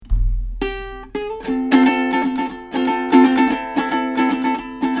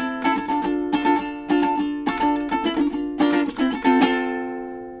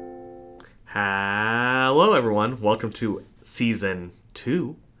Welcome to Season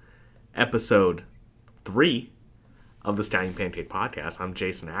 2, Episode 3 of the Stallion Pancake Podcast. I'm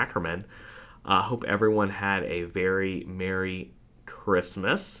Jason Ackerman. Hope everyone had a very Merry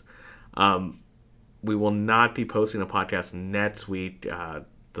Christmas. We will not be posting a podcast next week,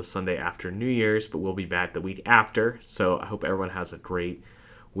 the Sunday after New Year's, but we'll be back the week after. So I hope everyone has a great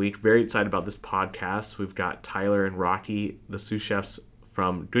week. Very excited about this podcast. We've got Tyler and Rocky, the sous chefs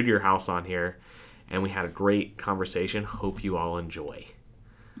from Goodyear House, on here. And we had a great conversation. Hope you all enjoy.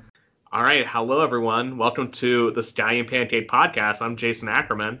 All right. Hello, everyone. Welcome to the Stallion Pancake Podcast. I'm Jason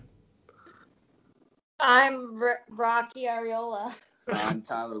Ackerman. I'm Rocky Arreola. I'm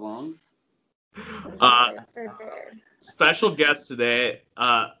Tyler Long. Special guest today.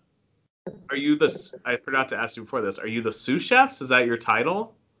 Are you I forgot to ask you before this. Are you the sous chefs? Is that your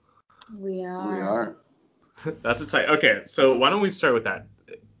title? We are. We are. That's a title. Okay. So why don't we start with that?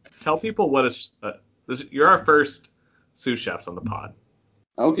 Tell people what you're our first sous chefs on the pod.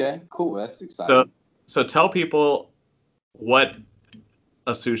 Okay, cool. That's exciting. So tell people what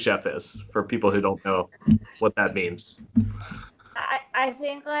a sous chef is for people who don't know what that means. I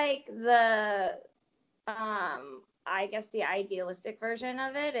think like the the idealistic version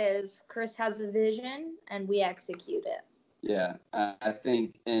of it is Chris has a vision and we execute it. Yeah, I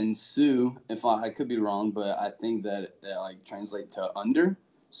think in sous, if I could be wrong, but I think that like translate to under.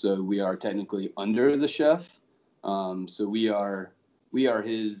 So we are technically under the chef. So we are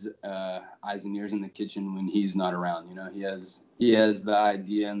his eyes and ears in the kitchen when he's not around. You know, he has the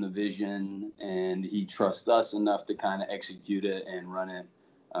idea and the vision, and he trusts us enough to kind of execute it and run it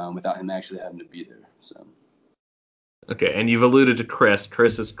without him actually having to be there. So. Okay, and you've alluded to Chris.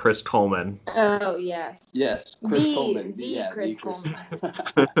 Chris is Chris Coleman. Oh, yes. Yes, Chris Coleman. Chris Coleman.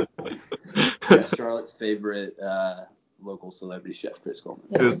 Yeah, Charlotte's favorite local celebrity chef, Chris Coleman.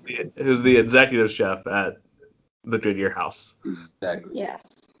 Who's the executive chef at the Goodyear House. Exactly. Yes.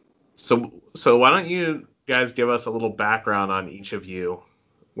 So why don't you guys give us a little background on each of you?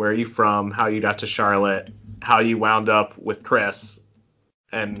 Where are you from? How you got to Charlotte? How you wound up with Chris?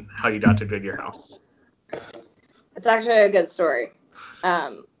 And how you got to Goodyear House? It's actually a good story.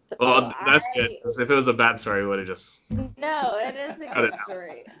 Well, that's good. Because if it was a bad story, we would have just... No, it is a good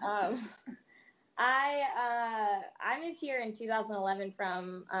story. I moved here in 2011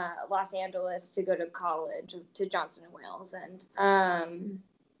 from Los Angeles to go to college to Johnson & Wales,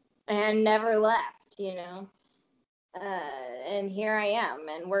 and never left, you know. And here I am,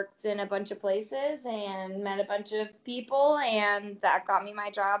 and worked in a bunch of places and met a bunch of people, and that got me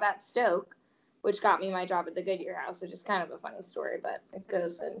my job at Stoke, which got me my job at the Goodyear House, which is kind of a funny story, but it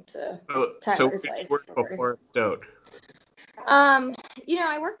goes into Tyler's life story. Before Stoke?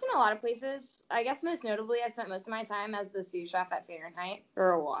 I worked in a lot of places. I guess most notably, I spent most of my time as the sous chef at Fahrenheit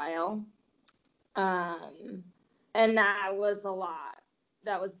for a while. And that was a lot.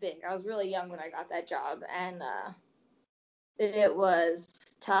 That was big. I was really young when I got that job, and it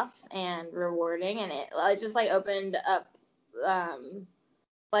was tough and rewarding, and it just like opened up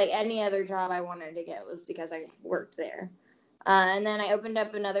like any other job I wanted to get was because I worked there. And then I opened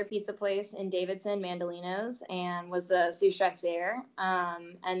up another pizza place in Davidson, Mandolinos, and was a sous chef there.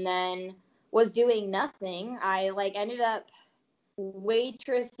 And then was doing nothing. I ended up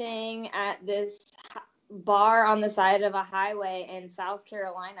waitressing at this bar on the side of a highway in South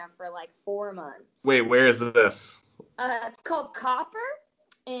Carolina for 4 months. Wait, where is this? It's called Copper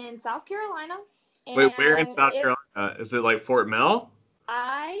in South Carolina. Wait, where in South Carolina? Is it like Fort Mill?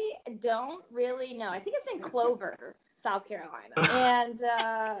 I don't really know. I think it's in Clover, South Carolina. And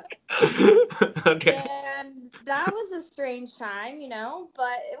okay. And that was a strange time, you know,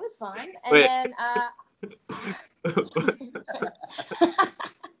 but it was fun. And then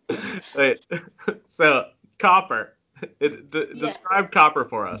wait. So Copper. Describe Copper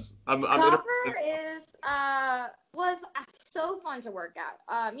for us. Copper was so fun to work at.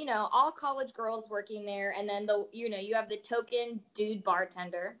 All college girls working there, and then you have the token dude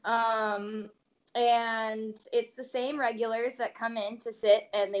bartender. And it's the same regulars that come in to sit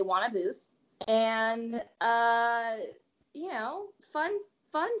and they want a booth. And, fun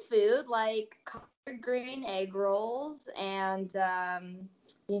food like collard green egg rolls and,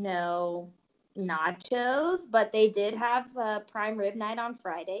 nachos. But they did have a prime rib night on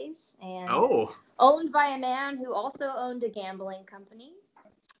Fridays. And owned by a man who also owned a gambling company.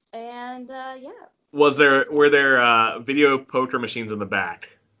 And, yeah. Were there video poker machines in the back?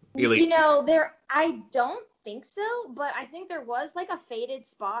 I don't think so, but I think there was a faded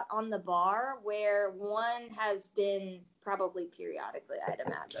spot on the bar where one has been probably periodically, I'd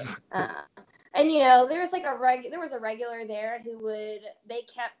imagine. And there was there was a regular there who they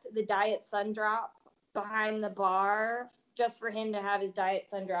kept the Diet Sun Drop behind the bar just for him to have his Diet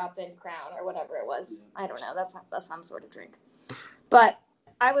Sundrop and Crown or whatever it was. I don't know. That's some sort of drink. But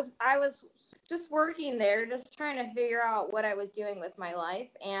I was just working there, just trying to figure out what I was doing with my life.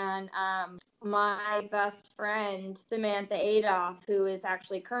 And my best friend, Samantha Adolph, who is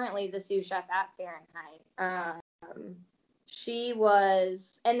actually currently the sous chef at Fahrenheit, she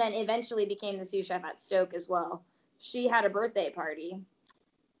was, and then eventually became the sous chef at Stoke as well. She had a birthday party,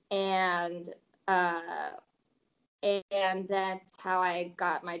 and that's how I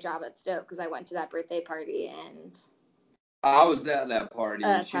got my job at Stoke, because I went to that birthday party, and I was at that party,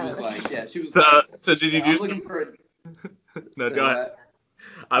 and she was like, so did you do looking for No, go ahead.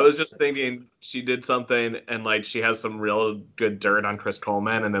 I was just thinking she did something, and like she has some real good dirt on Chris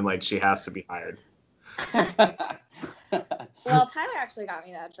Coleman, and then like she has to be hired. Well, Tyler actually got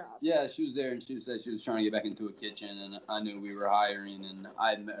me that job. Yeah, she was there, and she said she was trying to get back into a kitchen, and I knew we were hiring, and I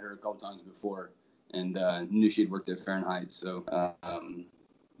had met her a couple times before, and knew she'd worked at Fahrenheit. So,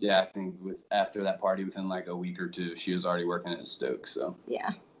 yeah, I think after that party, within like a week or two, she was already working at Stoke. So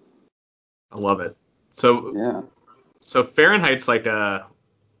yeah, I love it. So yeah, so Fahrenheit's like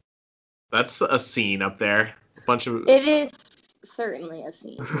that's a scene up there. A bunch of it is certainly a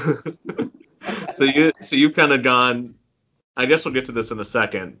scene. So you've kind of gone. I guess we'll get to this in a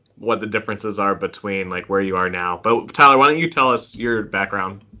second, what the differences are between like where you are now. But Tyler, why don't you tell us your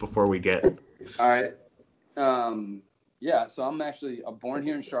background before we get? All right. Yeah, so I'm born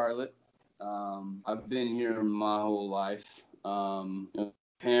here in Charlotte. I've been here my whole life.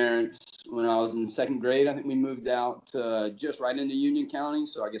 Parents, when I was in second grade, I think we moved out just right into Union County.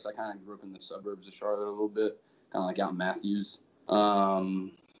 So I guess I kind of grew up in the suburbs of Charlotte a little bit, kind of like out in Matthews.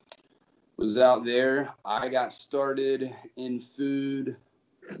 Was out there. I got started in food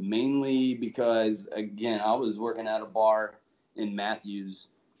mainly because, again, I was working at a bar in Matthews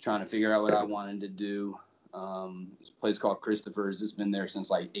trying to figure out what I wanted to do. This place called Christopher's. It's been there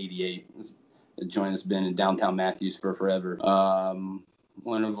since like 88. The joint has been in downtown Matthews for forever.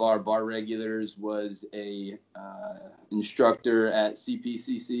 One of our bar regulars was a instructor at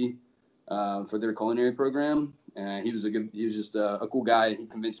CPCC for their culinary program. And he was just a cool guy. He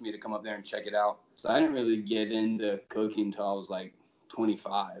convinced me to come up there and check it out. So I didn't really get into cooking until I was like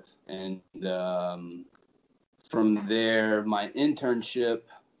 25. And from there, my internship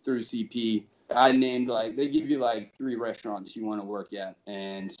through CP, I named they give you like 3 restaurants you want to work at.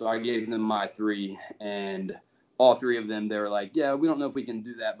 And so I gave them my 3, and all 3 of them, they were like, yeah, we don't know if we can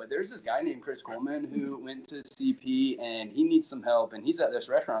do that, but there's this guy named Chris Coleman who went to CP and he needs some help, and he's at this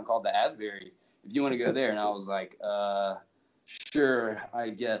restaurant called the Asbury. If you want to go there. And I was like, sure, I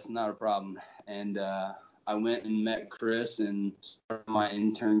guess, not a problem. And I went and met Chris and started my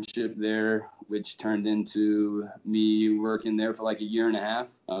internship there, which turned into me working there for like a year and a half.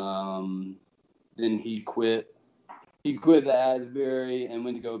 Then he quit. He quit the Asbury and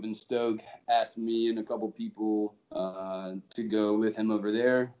went to go up in Stoke, asked me and a couple people to go with him over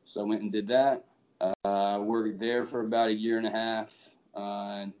there. So I went and did that. Worked there for about a year and a half.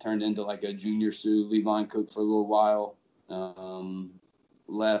 And turned into like a junior sous lead line cook for a little while.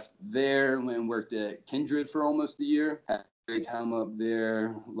 Left there, went and worked at Kindred for almost a year. Had a great time up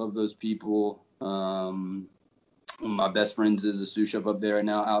there. Love those people. My best friends is a sous chef up there right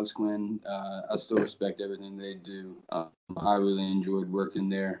now, Alex Quinn. I still respect everything they do. I really enjoyed working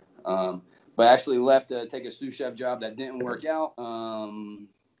there. But actually left to take a sous chef job that didn't work out. Kind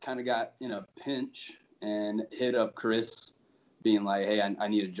of got in a pinch and hit up Chris, being like, hey, I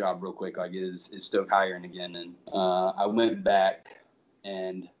need a job real quick. Like, is Stoke hiring again? And I went back,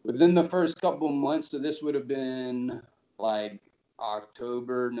 and within the first couple of months, so this would have been like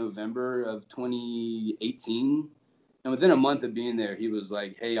October, November of 2018. And within a month of being there, he was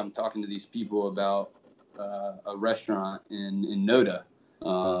like, hey, I'm talking to these people about a restaurant in Noda.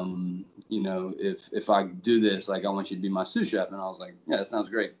 If I do this, like, I want you to be my sous chef. And I was like, yeah, that sounds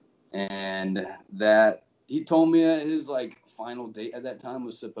great. And that he told me that his like final date at that time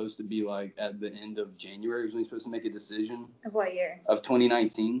was supposed to be like at the end of January was when he was supposed to make a decision. Of what year? Of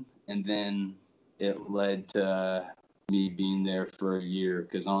 2019. And then it led to me being there for a year,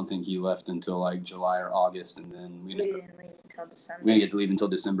 because I don't think he left until like July or August, and then we didn't leave until December. We didn't get to leave until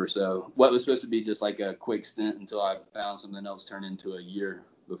December. So what was supposed to be just like a quick stint until I found something else turned into a year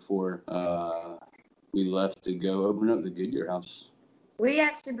before we left to go open up the Goodyear House. We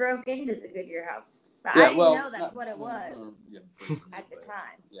actually broke into the Goodyear House. But I didn't know that's what it was at the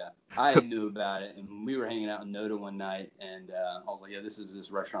time. Yeah, I knew about it, and we were hanging out in Noda one night, and I was like, yeah, this is this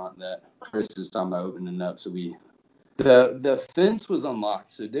restaurant that Chris is talking about opening up. So the fence was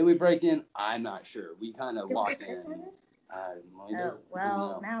unlocked. So did we break in? I'm not sure. We kind of walked in. Well, he does.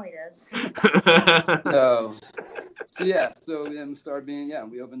 well, now he does. So we started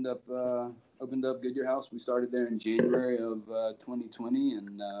we opened up Goodyear House. We started there in January of 2020,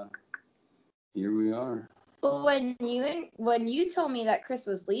 and here we are. But when you told me that Chris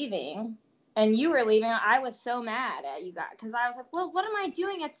was leaving and you were leaving, I was so mad at you guys because I was like, well, what am I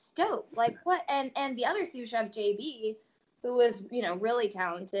doing at Stoke? Like what? And the other sous chef, JB, who was really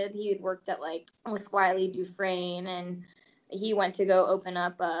talented, he had worked at with Wiley Dufresne, and he went to go open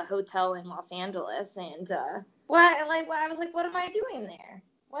up a hotel in Los Angeles, and I was like, what am I doing there?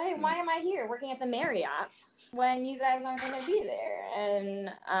 Why am I here working at the Marriott when you guys aren't going to be there?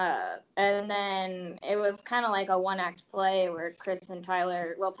 And then it was kind of like a one-act play where Chris and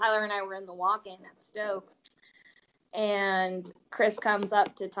Tyler and I were in the walk-in at Stoke, and Chris comes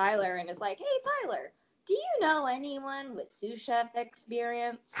up to Tyler and is like, hey, Tyler, do you know anyone with sous chef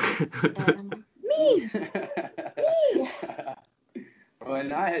experience? And I'm like, me. Well,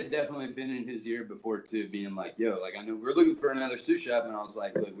 and I had definitely been in his ear before too, being like, yo, I know we're looking for another sous chef, and I was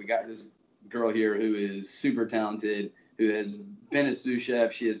like, look, we got this girl here who is super talented, who has been a sous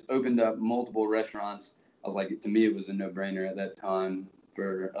chef. She has opened up multiple restaurants. I was like, to me, it was a no-brainer at that time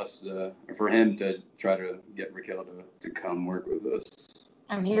for him to try to get Raquel to come work with us.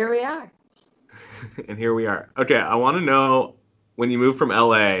 And here we are. And here we are. Okay, I want to know, when you moved from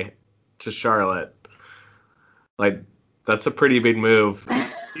LA to Charlotte, that's a pretty big move.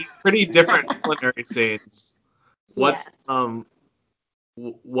 Pretty different culinary scenes. What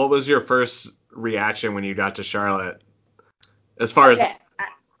was your first reaction when you got to Charlotte? As far as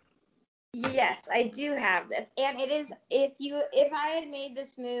yes, I do have this, and it is if I had made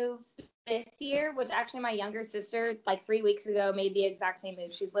this move this year, which actually my younger sister 3 weeks ago made the exact same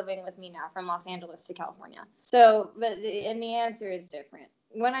move. She's living with me now from Los Angeles to California. So, and the answer is different.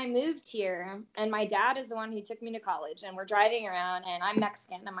 When I moved here, and my dad is the one who took me to college, and we're driving around, and I'm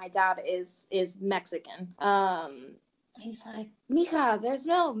Mexican, and my dad is Mexican. He's like, Mija, there's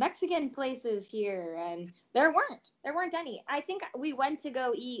no Mexican places here, and there weren't any. I think we went to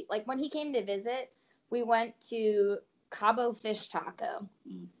go eat, when he came to visit, we went to Cabo Fish Taco,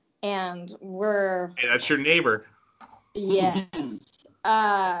 and Hey, that's your neighbor. Yes.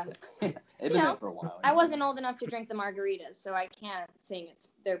 They've been there for a while. I wasn't old enough to drink the margaritas, so I can't sing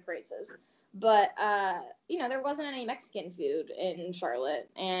their praises. But, there wasn't any Mexican food in Charlotte.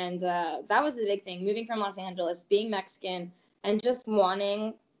 And that was the big thing. Moving from Los Angeles, being Mexican, and just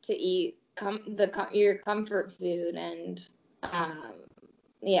wanting to eat your comfort food. And,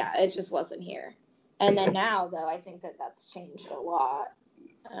 it just wasn't here. And then now, though, I think that's changed a lot.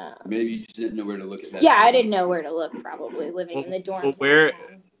 Maybe you just didn't know where to look at that. Yeah, I didn't know where to look, probably, living in the dorms.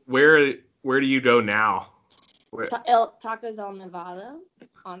 Where do you go now? Tacos El Nevado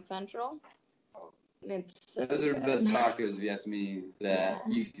on Central. Those are the best tacos, if you ask me, that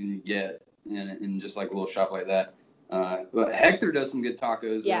you can get in just a little shop like that. But Hector does some good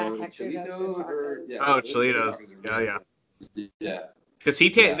tacos. Yeah, Hector does good tacos. Cholitos. Yeah. Because they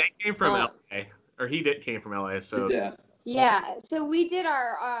came from LA, or came from LA, so. Yeah, so we did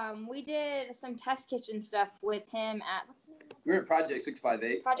some test kitchen stuff with him we were at Project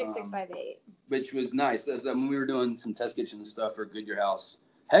 658. Project 658. Which was nice. That's when we were doing some test kitchen stuff for Goodyear House.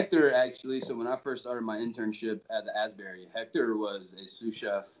 Hector, actually, so when I first started my internship at the Asbury, Hector was a sous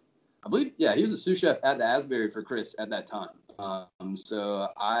chef. I believe, he was a sous chef at the Asbury for Chris at that time. So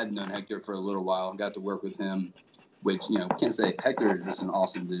I'd known Hector for a little while, got to work with him, which, can't say Hector is just an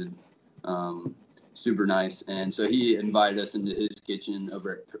awesome dude. Super nice. And so he invited us into his kitchen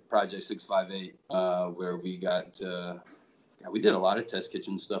over at Project 658, where we got we did a lot of test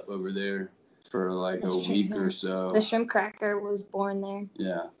kitchen stuff over there for a week or so. The shrimp cracker was born there.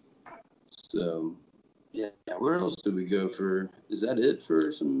 Yeah. So where else did we go for? Is that it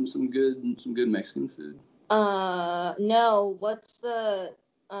for some good Mexican food? No. What's the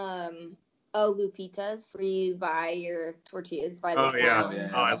Lupitas, where you buy your tortillas by the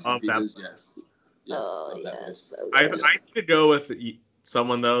pound? I love that. Yes. Yes. So I need to go with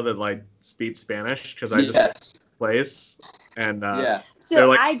someone though that speaks Spanish, because I just place and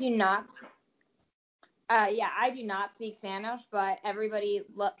So I do not. I do not speak Spanish, but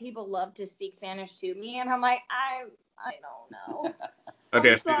people love to speak Spanish to me, and I'm like, I don't know.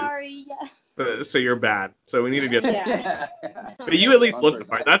 Okay, I'm sorry. Yes. So you're bad. So we need to get. Yeah. But you at least look the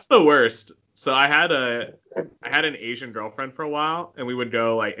part. That's the worst. So I had an Asian girlfriend for a while, and we would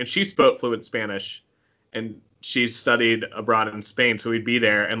go and she spoke fluent Spanish, and she studied abroad in Spain. So we'd be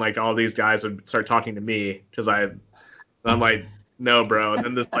there, and all these guys would start talking to me because I'm no, bro. And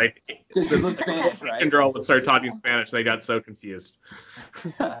then this like Because it looks Spanish, right? girl would start talking Spanish. They got so confused.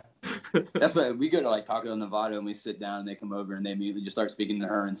 That's why we go to like Taco Nevada and we sit down and they come over and they immediately just start speaking to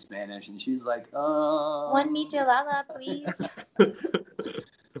her in Spanish and she's like, One michelada, please.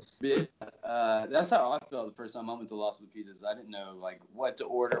 That's how I felt the first time I went to Los Lupitas. I didn't know like what to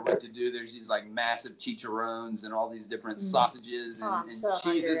order, what to do. There's these like massive chicharrones and all these different sausages and so cheeses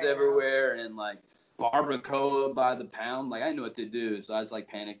hungry right everywhere and like barbacoa by the pound. Like I didn't know what to do, so I just like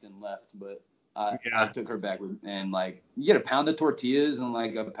panicked and left. But I took her back with, and like you get a pound of tortillas and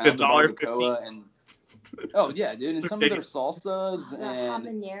like a pound of barbacoa and oh yeah, dude, and some of their salsas the and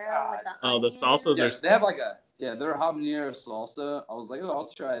habanero with the the salsas yeah, are. they have like their habanero salsa. I was like, oh, I'll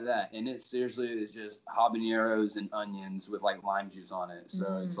try that, and it seriously is just habaneros and onions with like lime juice on it.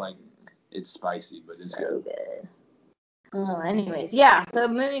 So it's like it's spicy, but it's so good. Oh, anyways, yeah. So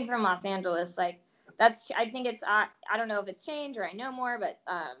moving from Los Angeles, like I think it's I don't know if it's changed or I know more, but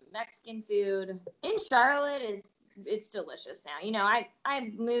Mexican food in Charlotte it's delicious now. You know,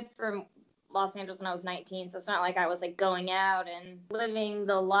 I moved from Los Angeles when I was 19, so it's not like I was like going out and living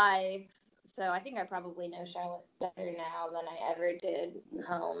the life. So I think I probably know Charlotte better now than I ever did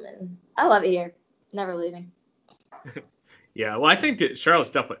home, and I love it here. Never leaving. Yeah, well, I think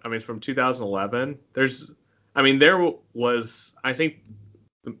Charlotte's definitely. I mean, it's from 2011. There was. I think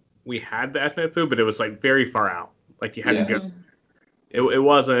we had the ethnic food, but it was like very far out. Like you had to go. It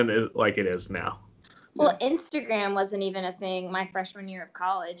wasn't like it is now. Well, Instagram wasn't even a thing my freshman year of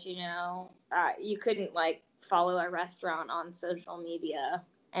college. You know, you couldn't like follow a restaurant on social media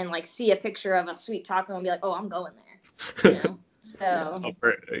and like see a picture of a sweet taco and be like, oh, I'm going there. You know, so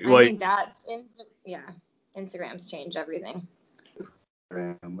I think that's Instagram's changed everything.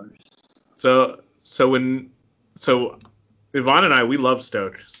 So Yvonne and I, we love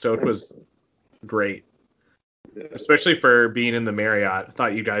Stoke. Stoke was great, especially for being in the Marriott. I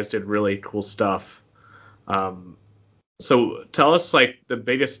thought you guys did really cool stuff. So tell us like the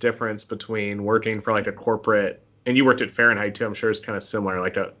biggest difference between working for like a corporate, and you worked at Fahrenheit too, I'm sure it's kind of similar,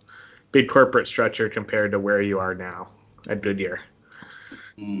 like a big corporate structure compared to where you are now at Goodyear.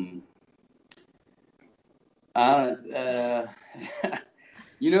 You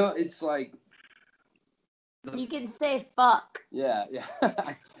know, it's like you can say fuck. Yeah.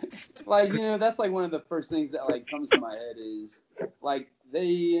 Like, you know, that's like one of the first things that like comes to my head is like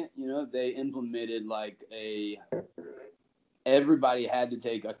they implemented like everybody had to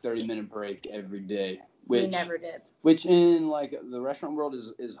take a 30-minute break every day. Which we never did. Which in like the restaurant world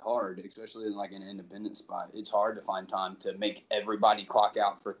is hard, especially in like an independent spot. It's hard to find time to make everybody clock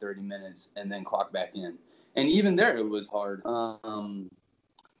out for 30 minutes and then clock back in. And even there it was hard.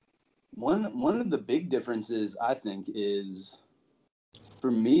 One of the big differences I think is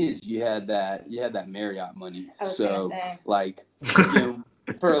for me is you had that Marriott money. So like you know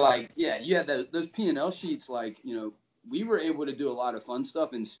for like you had those P&L sheets, like, you know, we were able to do a lot of fun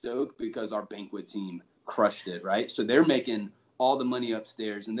stuff in Stoke because our banquet team crushed it, right? So they're making all the money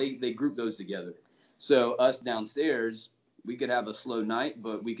upstairs and they group those together. So us downstairs, we could have a slow night,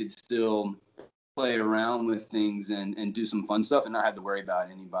 but we could still play around with things and do some fun stuff and not have to worry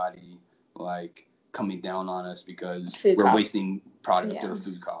about anybody like coming down on us because we're wasting product or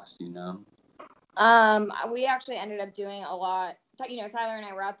food costs, you know? We actually ended up doing a lot. You know, Tyler and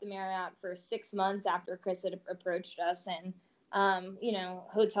I were at the Marriott for 6 months after Chris had approached us, and you know,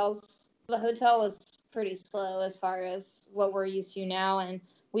 the hotel was pretty slow as far as what we're used to now, and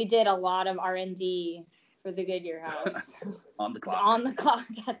we did a lot of R&D for the Goodyear House. On the clock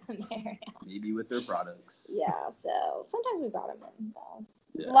at the Marriott. Maybe with their products. Yeah, so sometimes we brought them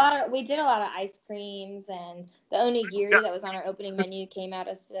in. We did a lot of ice creams, and the onigiri that was on our opening menu came out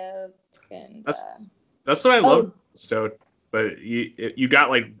of Stoke. And that's what I love Stoke. But you got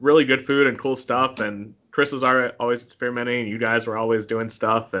like really good food and cool stuff, and Chris was always experimenting, and you guys were always doing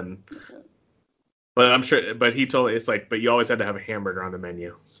stuff, and but I'm sure, but he told me it's like, but you always had to have a hamburger on the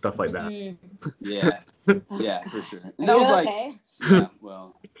menu, stuff like that. Yeah, for sure. And that was like,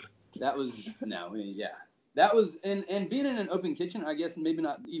 that was and being in an open kitchen, I guess maybe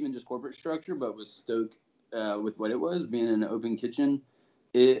not even just corporate structure, but with Stoke, with what it was being in an open kitchen,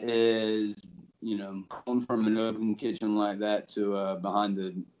 it is. You know, going from an open kitchen like that to behind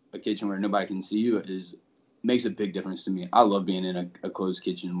a kitchen where nobody can see you makes a big difference to me. I love being in a closed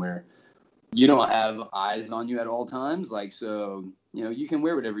kitchen where you don't have eyes on you at all times. Like, so, you know, you can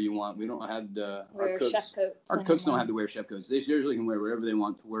wear whatever you want. We don't have our cooks don't have to wear chef coats. They seriously can wear whatever they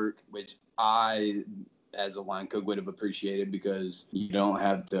want to work, which I as a line cook would have appreciated, because you don't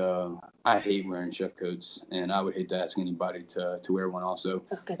have to. I hate wearing chef coats, and I would hate to ask anybody to wear one also.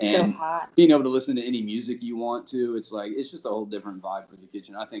 Oh, it's and so hot. being able to listen to any music you want to, it's just a whole different vibe for the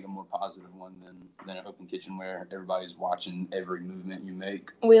kitchen. I think a more positive one than an open kitchen where everybody's watching every movement you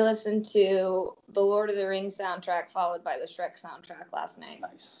make. We listened to the Lord of the Rings soundtrack followed by the Shrek soundtrack last night.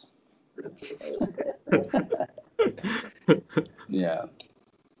 Nice. It was good. Yeah.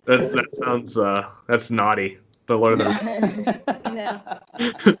 That sounds that's naughty. The Lord of the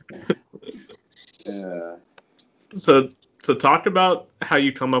No. So talk about how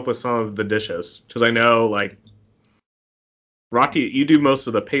you come up with some of the dishes, because I know, like, Rocky, you do most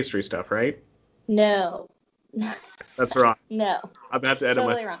of the pastry stuff, right? No. That's wrong. No. I'm about to edit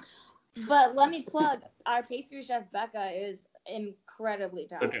Totally wrong. But let me plug, our pastry chef Becca is incredibly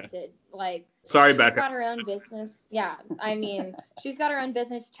talented. Okay. Like, Sorry, she's Becca. got her own business. Yeah, I mean, she's got her own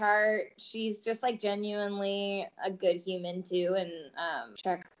business chart. She's just like genuinely a good human too, and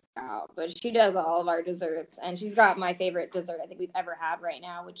check her out. But she does all of our desserts, and she's got my favorite dessert I think we've ever had right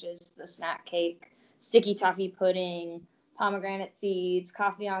now, which is the snack cake, sticky toffee pudding, pomegranate seeds,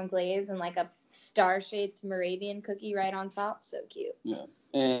 coffee on glaze, and like a star-shaped Moravian cookie right on top. So cute. Yeah.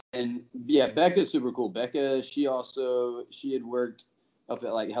 And yeah, Becca's super cool. Becca, she had worked up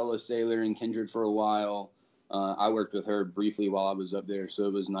at like Hello Sailor and Kindred for a while. I worked with her briefly while I was up there, so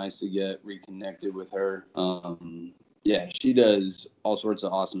it was nice to get reconnected with her. Yeah, she does all sorts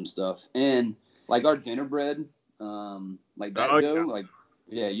of awesome stuff. And like our dinner bread, like that dough, like,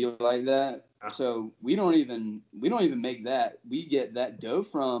 yeah, you like that? So we don't even make that. We get that dough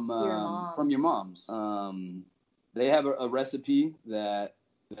from your mom's. They have a recipe that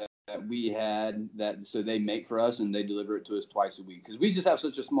we had so they make for us, and they deliver it to us twice a week, because we just have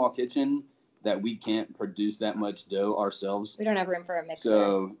such a small kitchen that we can't produce that much dough ourselves. We don't have room for a mixer.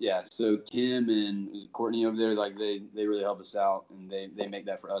 So yeah, so Kim and Courtney over there, like they really help us out, and they make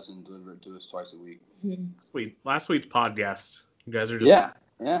that for us and deliver it to us twice a week. Sweet. Last week's podcast, you guys are just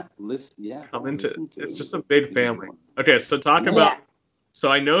come into it's just a big family. Okay, so talk about.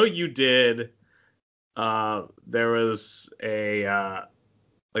 So I know you did. There was a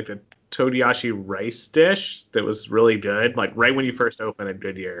like a Todiyashi rice dish that was really good, like right when you first opened at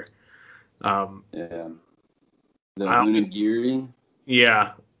Goodyear. The unigiri.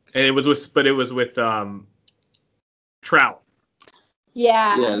 Yeah, and it was with trout.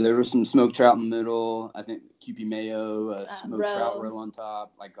 Yeah. Yeah, there was some smoked trout in the middle. I think Kewpie mayo, smoked trout roll on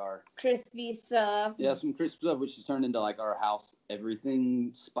top, like our crispy stuff. Yeah, some crispy stuff, which has turned into like our house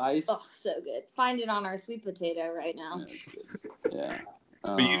everything spice. Oh, so good. Find it on our sweet potato right now. Yeah, it's good. Yeah.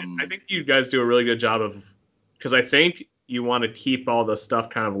 But I think you guys do a really good job of, because I think you want to keep all the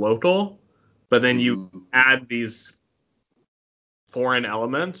stuff kind of local, but then you add these foreign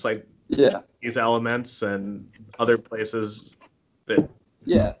elements, like these elements and other places that.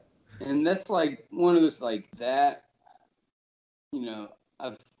 Yeah, and that's like one of those like that. I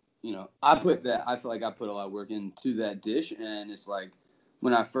feel like I put a lot of work into that dish, and it's like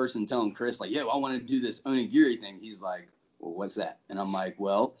when I first am telling Chris like, yo, I want to do this onigiri thing, he's like, well, what's that? And I'm like,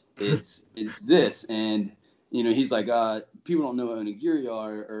 well, it's this. And, he's like, people don't know what onigiri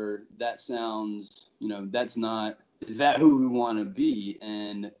are, or that sounds, that's not, is that who we want to be?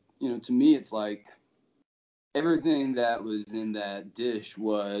 And, to me, it's like everything that was in that dish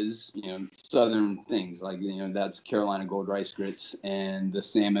was, Southern things. Like, that's Carolina gold rice grits, and the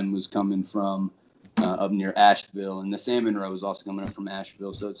salmon was coming from up near Asheville, and the salmon roe was also coming up from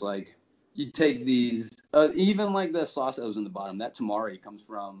Asheville. So it's like, you take these, even like the sauce that was in the bottom, that tamari comes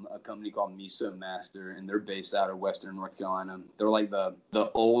from a company called Miso Master, and they're based out of Western North Carolina. They're like the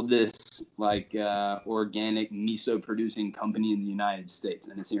oldest like organic miso producing company in the United States,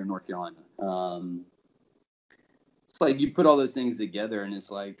 and it's here in North Carolina. It's like you put all those things together, and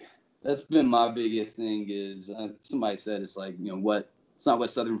it's like that's been my biggest thing is somebody said it's like it's not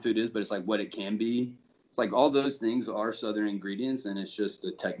what Southern food is, but it's like what it can be. It's like all those things are Southern ingredients, and it's just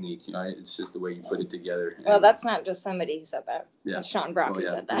a technique, right? It's just the way you put it together. Well, that's not just somebody who said that. Yeah. Sean Brocky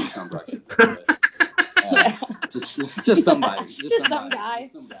said that. Sean Brocky said that. Just somebody. Just some guy.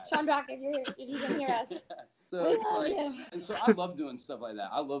 Sean Brocky, if you can hear us. So we it's love like, you. And so I love doing stuff like that.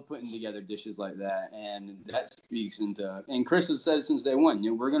 I love putting together dishes like that, and that speaks into. And Chris has said since day one,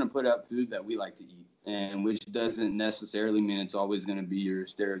 we're going to put out food that we like to eat, and which doesn't necessarily mean it's always going to be your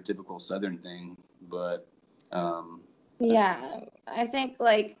stereotypical Southern thing, but. Yeah, I think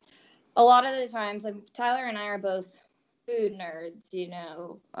like a lot of the times, like Tyler and I are both food nerds,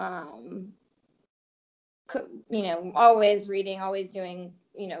 always reading, always doing,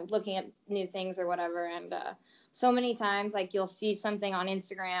 looking at new things or whatever. And so many times, like, you'll see something on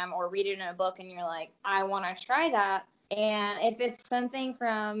Instagram or read it in a book and you're like, I want to try that. And if it's something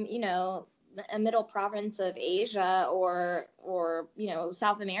from, a middle province of Asia or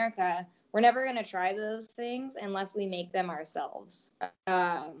South America, we're never going to try those things unless we make them ourselves.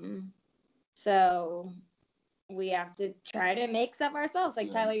 So we have to try to make stuff ourselves. Like,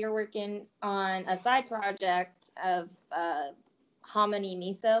 Tyler, you're working on a side project of hominy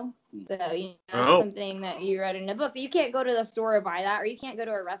miso. So, something that you read in a book. You can't go to the store or buy that, or you can't go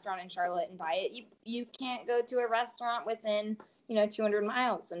to a restaurant in Charlotte and buy it. You can't go to a restaurant within, 200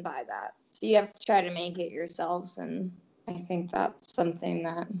 miles and buy that. So you have to try to make it yourselves, and I think that's something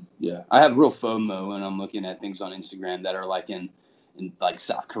that... Yeah, I have real FOMO when I'm looking at things on Instagram that are like in like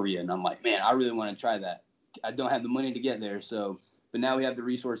South Korea, and I'm like, man, I really want to try that. I don't have the money to get there, but now we have the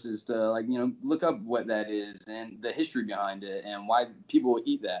resources to look up what that is and the history behind it and why people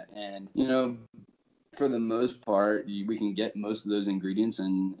eat that. And for the most part, we can get most of those ingredients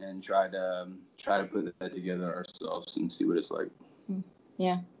and try to put that together ourselves and see what it's like.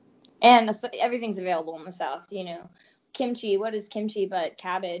 Yeah, and everything's available in the South. Kimchi. What is kimchi but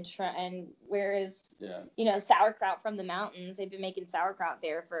cabbage? And where is sauerkraut from the mountains? They've been making sauerkraut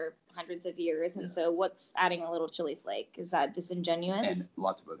there for hundreds of years, and so what's adding a little chili flake? Is that disingenuous? And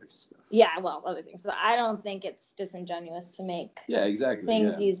lots of other stuff. Yeah, well, other things. But I don't think it's disingenuous to make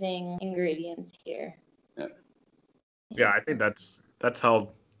things using ingredients here. Yeah, I think that's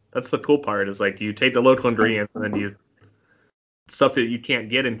the cool part is like you take the local ingredients and then stuff that you can't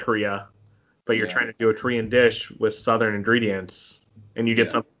get in Korea, but you're trying to do a Korean dish with Southern ingredients, and you get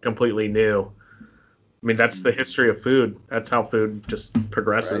something completely new. I mean, that's the history of food. That's how food just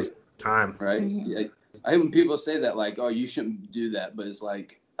progresses time. Right. Mm-hmm. Yeah. I hate when people say that, like, oh, you shouldn't do that. But it's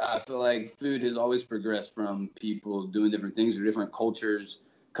like, I feel like food has always progressed from people doing different things or different cultures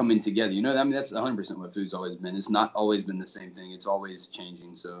coming together. I mean, that's 100% what food's always been. It's not always been the same thing. It's always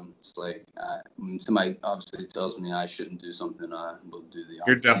changing. So it's like, when somebody obviously tells me I shouldn't do something, I will do the opposite.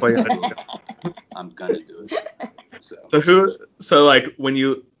 You're definitely going to do it. I'm going to do it.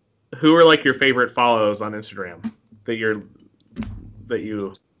 Who are like your favorite follows on Instagram that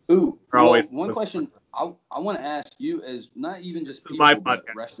you are always... One question I want to ask you is not even just people, but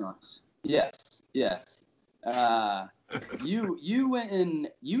restaurants. Yes. You went and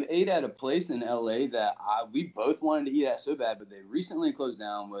you ate at a place in LA that we both wanted to eat at so bad, but they recently closed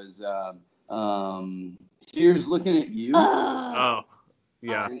down. Was Here's Looking at You. Oh,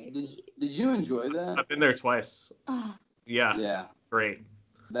 yeah. Did you enjoy that? I've been there twice. Yeah. Great.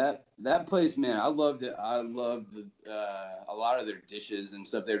 That place, man, I loved it. I loved a lot of their dishes and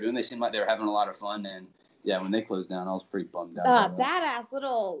stuff they were doing. They seemed like they were having a lot of fun, and when they closed down, I was pretty bummed out. Badass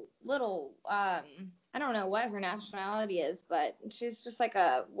little I don't know what her nationality is, but she's just like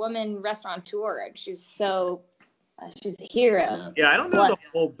a woman restaurateur, and she's a hero. Yeah, I don't know the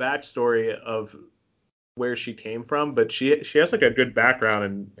whole backstory of where she came from, but she has like a good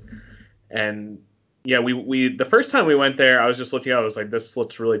background, and yeah, we the first time we went there, I was just looking at it, I was like, this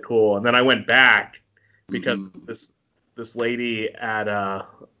looks really cool, and then I went back because this lady at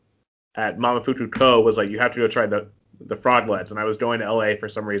Mamafuku Co was like, you have to go try the froglets, and I was going to LA for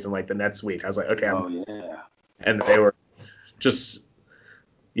some reason like the next week. I was like, okay, and they were just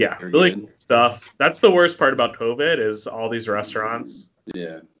really good stuff. That's the worst part about COVID is all these restaurants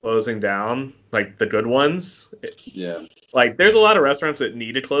closing down, like the good ones. Like there's a lot of restaurants that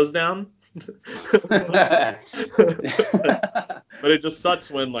need to close down. But it just sucks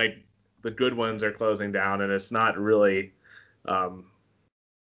when like the good ones are closing down, and it's not really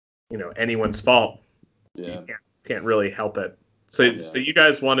anyone's fault. You can't really help it. So you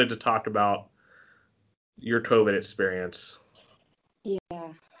guys wanted to talk about your COVID experience.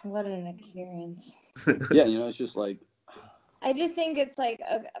 Yeah, what an experience. It's just like, I just think it's like,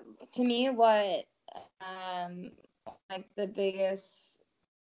 to me, what like the biggest,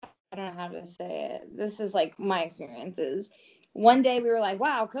 I don't know how to say it. This is like my experiences. One day we were like,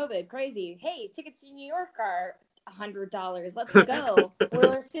 wow, COVID, crazy. Hey, tickets to New York are $100. Let's go.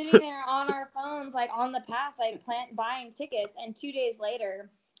 We're sitting there on our phones, like on the pass, like buying tickets. And 2 days later,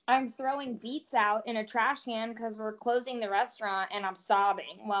 I'm throwing beets out in a trash can because we're closing the restaurant, and I'm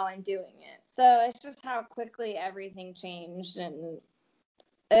sobbing while I'm doing it. So it's just how quickly everything changed. And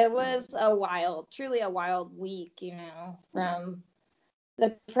it was truly a wild week, from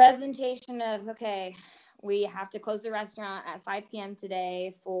the presentation of, okay, we have to close the restaurant at 5 p.m.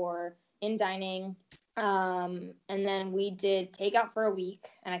 today for in-dining. And then we did takeout for a week,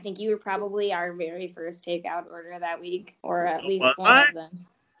 and I think you were probably our very first takeout order that week, or at least one of them.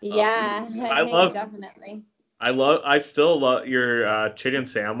 Yeah, definitely. I still love your chicken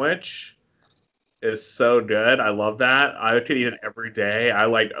sandwich. is so good. I love that. I could eat it every day. I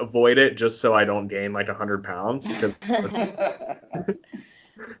like avoid it just so I don't gain like 100 pounds.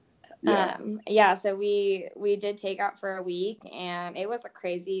 Yeah, so we did takeout for a week, and it was a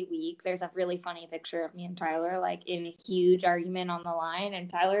crazy week. There's a really funny picture of me and Tyler like in a huge argument on the line, and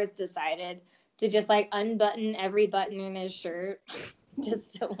Tyler has decided to just like unbutton every button in his shirt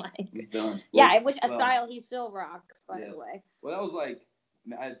just to like He's done. yeah, which a style he still rocks, by the way. Well, that was like,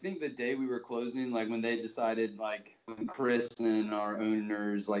 I think the day we were closing, like when they decided, like when Chris and our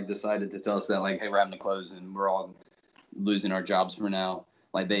owners like decided to tell us that like, hey, we're having to close and we're all losing our jobs for now.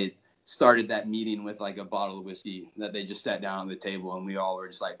 Like they started that meeting with like a bottle of whiskey that they just sat down on the table and we all were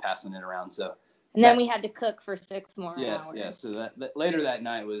just like passing it around. So. And then we had to cook for 6 more hours. Yes. So that later that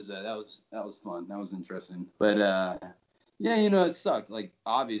night was that was fun. That was interesting. But yeah, it sucked. Like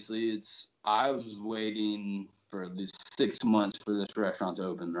obviously I was waiting for at least 6 months for this restaurant to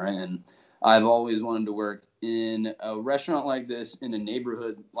open, right? And I've always wanted to work in a restaurant like this in a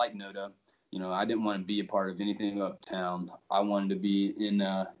neighborhood like Noda. I didn't want to be a part of anything uptown. I wanted to be in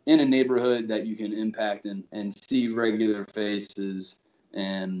a neighborhood that you can impact and see regular faces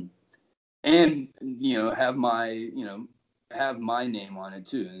and have my name on it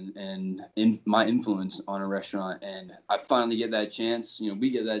too and my influence on a restaurant. And I finally get that chance. We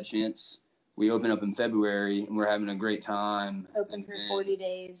get that chance. We open up in February and we're having a great time. Open for 40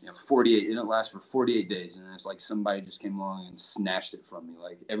 days. 48, and it lasts for 48 days. And it's like somebody just came along and snatched it from me,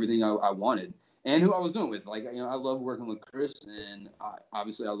 like everything I wanted and who I was doing with. Like, I love working with Chris, and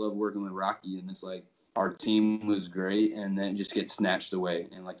obviously I love working with Rocky. And it's like our team was great, and then it just gets snatched away.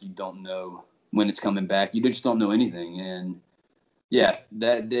 And like you don't know when it's coming back. You just don't know anything. And yeah,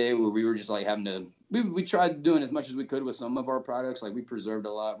 that day where we were just like having to, we tried doing as much as we could with some of our products. Like we preserved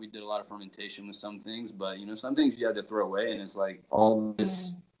a lot. We did a lot of fermentation with some things, but some things you had to throw away. And it's like all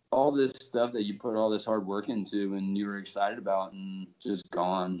this stuff that you put all this hard work into and you were excited about and just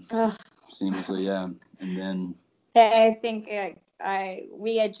gone seamlessly. Yeah. And then I think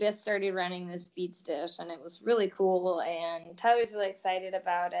we had just started running this beets dish, and it was really cool, and Tyler's really excited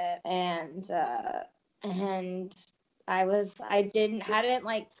about it, and I hadn't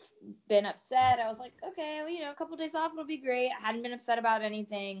like been upset. I was like, okay, well, a couple days off will be great. I hadn't been upset about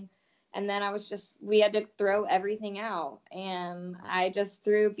anything. And then we had to throw everything out, and I just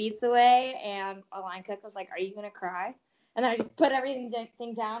threw beets away, and a line cook was like, are you going to cry? And then I just put everything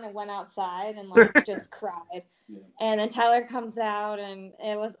down and went outside and like just cried. Yeah. And then Tyler comes out, and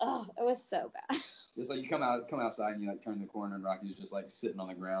it was so bad. It's like you come outside and you like turn the corner and Rocky's just like sitting on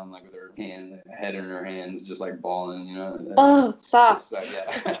the ground like with her head in her hands, just like bawling. It sucked.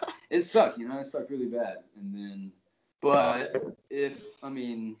 Yeah, it sucked. It sucked really bad. And then, but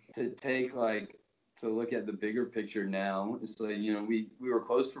to look at the bigger picture now, it's like we were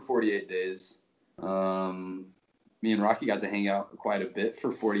closed for 48 days. Me and Rocky got to hang out quite a bit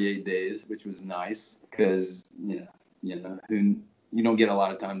for 48 days, which was nice because you don't get a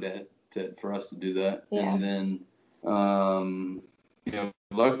lot of time for us to do that. Yeah. And then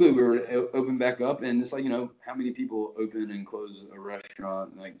luckily we were open back up, and it's like how many people open and close a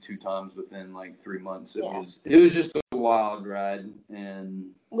restaurant like 2 times within like 3 months. It was just a wild ride,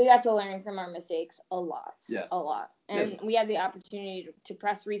 and we got to learn from our mistakes a lot. Yeah. A lot. And we had the opportunity to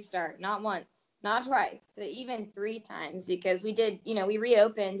press restart, not once, not twice, but even 3 times, because we did, we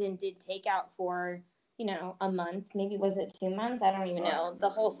reopened and did takeout for, a month. Maybe was it 2 months? I don't even know. The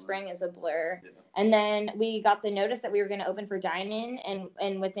whole spring is a blur. Yeah. And then we got the notice that we were going to open for dine-in,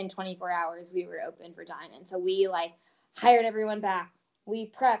 and within 24 hours we were open for dine-in. So we like hired everyone back. We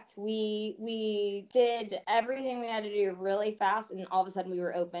prepped. We did everything we had to do really fast, and all of a sudden we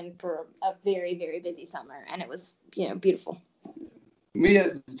were open for a very, very busy summer, and it was, beautiful. We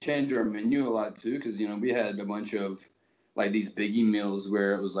had to change our menu a lot too, because we had a bunch of like these biggie meals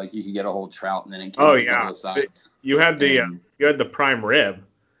where it was like you could get a whole trout and then it came with a couple of sides. You had the prime rib.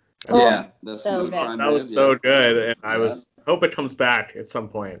 Yeah, that's so good. That was so good, and I hope it comes back at some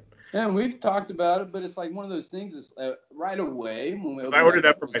point. Yeah, and we've talked about it, but it's like one of those things. Is right away when we. I ordered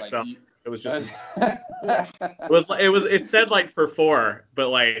that for myself. Like, it was just. It said like for 4, but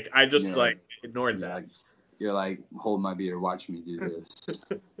like I just ignored that. You're like, hold my beer, watch me do this.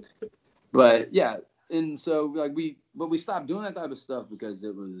 But yeah, and so like we stopped doing that type of stuff because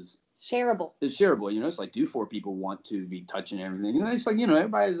it was shareable. It's shareable, it's like, do 4 people want to be touching everything? It's like,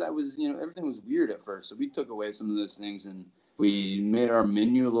 everything was weird at first. So we took away some of those things and we made our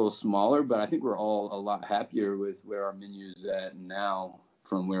menu a little smaller, but I think we're all a lot happier with where our menu is at now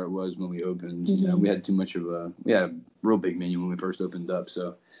from where it was when we opened. Mm-hmm. We had we had a real big menu when we first opened up.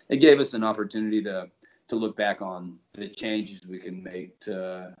 So it gave us an opportunity to look back on the changes we can make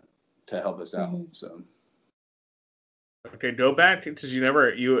to to help us out. So. Okay, go back because you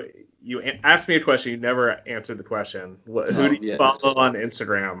asked me a question. You never answered the question. Who do you follow on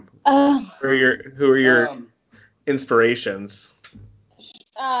Instagram? Who are your inspirations?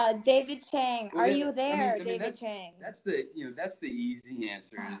 David Chang. Are you there, David Chang? That's the easy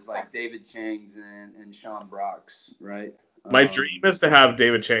answer is like David Chang's and Sean Brock's, right? My dream is to have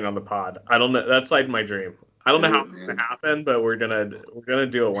David Chang on the pod. I don't know. That's like my dream. I don't know how it's gonna happen, but we're gonna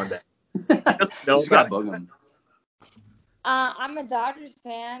do it one day. Just gotta bug him. I'm a Dodgers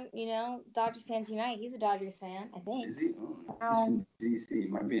fan. Dodgers fans unite. He's a Dodgers fan, I think. Is he? Oh, he's from DC.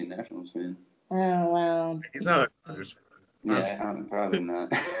 Might be a Nationals fan. Oh wow. He's not a Dodgers fan. Yeah, probably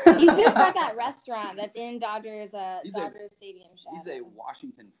not. He's just at that restaurant that's in Dodgers Stadium. He's a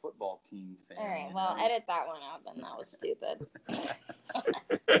Washington football team fan. All right, well, edit that one out then. That was stupid.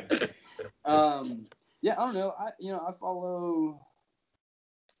 Yeah, I don't know. I follow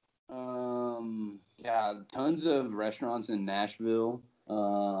tons of restaurants in Nashville.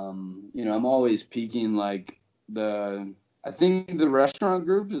 I'm always peeking like I think the restaurant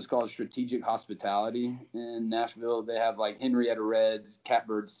group is called Strategic Hospitality in Nashville. They have like Henrietta Red's,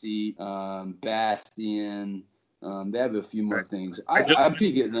 Catbird Seat, Bastion. They have a few more things. I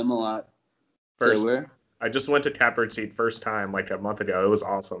peek at them a lot. Where? I just went to Catbird Seat first time like a month ago. It was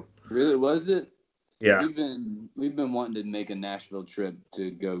awesome. Really? Was it? Yeah. We've been wanting to make a Nashville trip to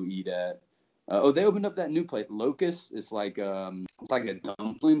go eat at. They opened up that new place, Locust. It's like a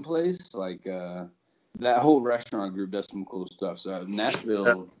dumpling place. Like that whole restaurant group does some cool stuff. So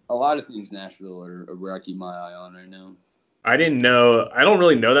Nashville, a lot of things Nashville are where I keep my eye on right now. I don't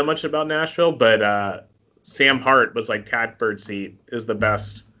really know that much about Nashville, but Sam Hart was like Catbird Seat is the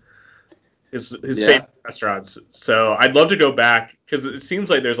best. His favorite restaurants. So I'd love to go back because it seems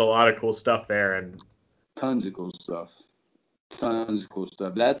like there's a lot of cool stuff there and tons of cool stuff. I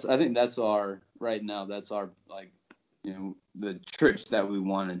think that's our like, the trips that we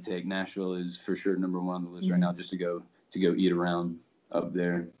want to take. Nashville is for sure number one on the list right now, just to go eat around up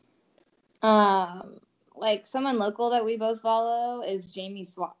there. Like someone local that we both follow is Jamie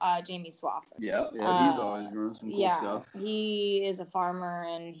Swafford. Yeah, he's always doing some cool stuff. He is a farmer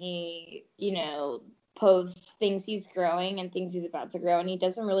and he, posts things he's growing and things he's about to grow, and he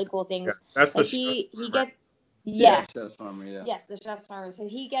does some really cool things. Yeah, that's like the he gets. Yes. Chef's Farmer, yeah. Yes, the Chef's Farmer. So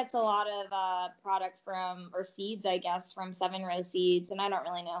he gets a lot of product or seeds, I guess, from 7 Row Seeds, and I don't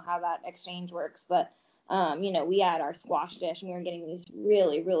really know how that exchange works, but we had our squash dish, and we were getting these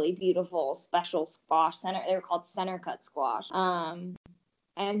really, really beautiful special squash they were called center cut squash.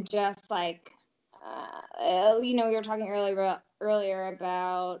 And just like, we were talking earlier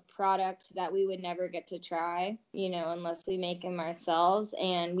about products that we would never get to try, unless we make them ourselves,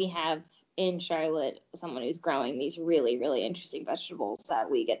 and we have in Charlotte someone who's growing these really, really interesting vegetables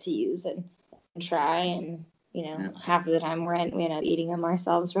that we get to use and try, and half of the time we end up eating them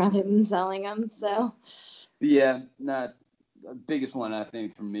ourselves rather than selling them. So not the biggest one I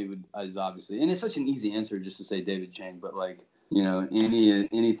think for me is obviously, and it's such an easy answer just to say David Chang, but like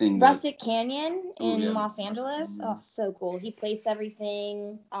anything. Rustic Canyon in Los Angeles. Oh, so cool. He plates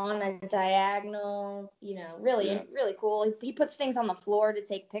everything on a diagonal. Really cool. He puts things on the floor to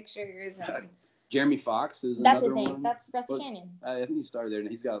take pictures. And Jeremy Fox is another one. That's his name. That's Rustic Canyon. I think he started there, and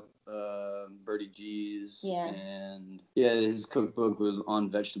he's got Birdie G's. Yeah. And his cookbook was on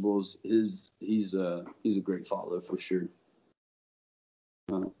vegetables. He's a great follow for sure.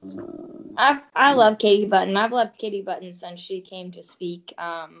 I love Katie Button. I've loved Katie Button since she came to speak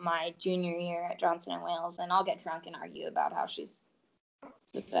my junior year at Johnson & Wales, and I'll get drunk and argue about how she's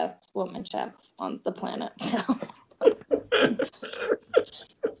the best woman chef on the planet. So.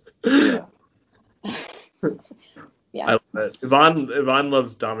 Yeah. I love it. Yvonne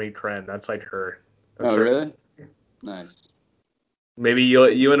loves Dominique Crenn. That's like her. Really? Nice. Maybe you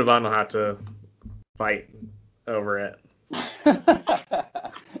and Yvonne will have to fight over it.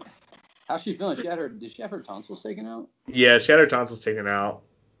 How's she feeling? Did she have her tonsils taken out? Yeah, she had her tonsils taken out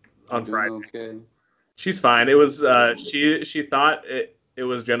on Friday. Okay. She's fine. It was she thought it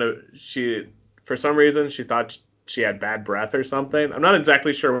was for some reason she thought she had bad breath or something. I'm not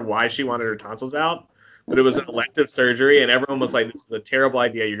exactly sure why she wanted her tonsils out, but it was an elective surgery, and everyone was like, "This is a terrible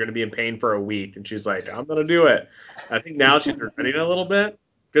idea. You're going to be in pain for a week." And she's like, "I'm going to do it." I think now she's regretting it a little bit.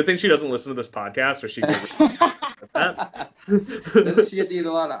 Good thing she doesn't listen to this podcast, or she Doesn't she get to eat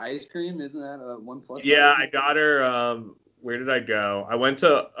a lot of ice cream? Isn't that one plus? Yeah, I got her. Where did I go? I went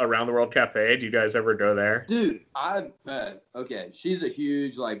to Around the World Cafe. Do you guys ever go there? Dude, okay. She's a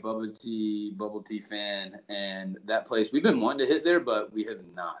huge like bubble tea fan, and that place we've been wanting to hit there, but we have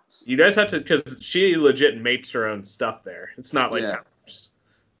not. You guys have to, because she legit makes her own stuff there. It's not like that.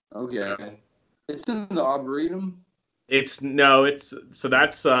 Okay. So, It's in the Arboretum. that's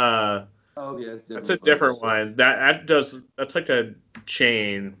Okay, that's that's a different different place. one. That's like a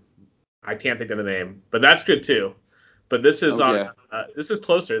chain. I can't think of the name, but that's good too. But this is on Okay. this is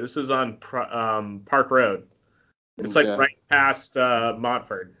closer. This is on Park Road. It's like Okay. right past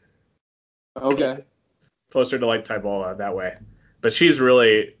Montford, Okay. closer to like Tybola that way. But she does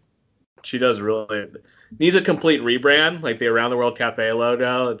really needs a complete rebrand, like the Around the World Cafe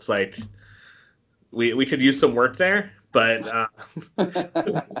logo. It's like we could use some work there, but but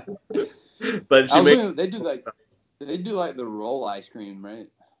I she was makes thinking they do like the roll ice cream, right?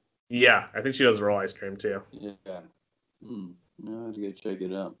 yeah, I think she does roll ice cream too. Yeah. No, I have to go check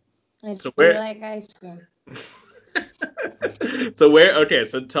it out. I So do where like ice cream. so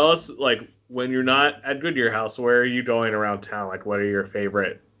tell us like when you're not at Goodyear House, where are you going around town? Like what are your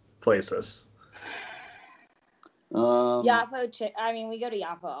favorite places? I mean, we go to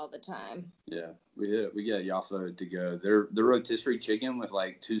Yafo all the time. Yeah, we get Yafa to go. Their rotisserie chicken with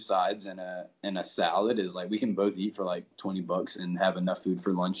like 2 sides and a salad is like we can both eat for like $20 and have enough food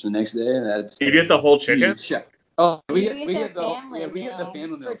for lunch the next day. That's You get the whole chicken? huge. Oh, we We get the family we get the meal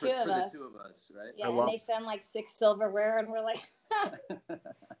family meal for two of the us. 2 of us, right? Yeah, and they send like 6 silverware, and we're like,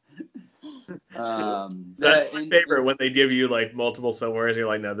 That's my favorite when they give you like multiple silverwares and you're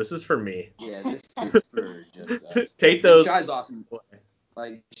like, no, this is for me. Yeah, this is for just us. Take those. Shai's awesome.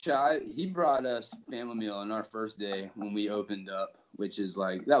 Like Shai, he brought us family meal on our first day when we opened up, which is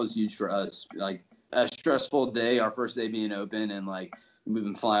like that was huge for us. Like a stressful day, our first day being open, and like we've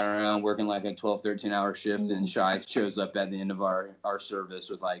been flying around working like a 12, 13-hour shift, and Shai shows up at the end of our service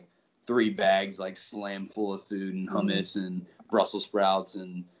with like 3 bags like slammed full of food and hummus and Brussels sprouts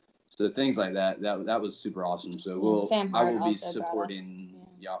and so things like that. That was super awesome. So I will be supporting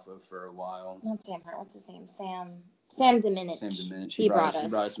Yafo for a while. Not Sam Hart. What's his name? Sam Dominich. Sam Dominich. He brought us. He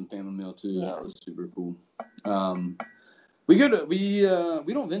brought us some family meal too. Yeah. That was super cool. We don't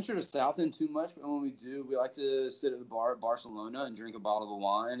venture to South End too much, but when we do, we like to sit at the bar at Barcelona and drink a bottle of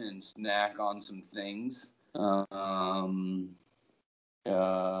wine and snack on some things. We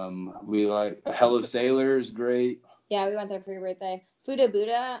like Hello Sailor is great. Yeah, we went there for your birthday. Fuda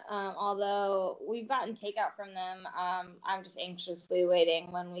Buddha, although we've gotten takeout from them, I'm just anxiously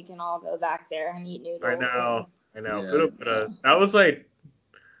waiting when we can all go back there and eat noodles. I know. Yeah, Fuda Buddha. That was like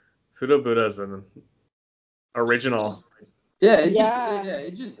Fuda Buddha's an original. Yeah,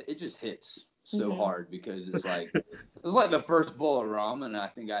 it just hits so hard because it's like the first bowl of ramen I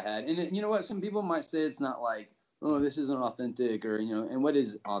think I had, and you know what? Some people might say it's not like, oh, this isn't authentic, or and what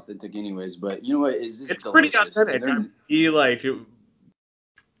is authentic anyways? But you know what? It's delicious. Pretty authentic.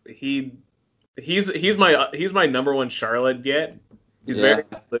 He's my number one Charlotte get. He's very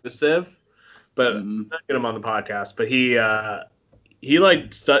elusive, but I'm not get him on the podcast. But he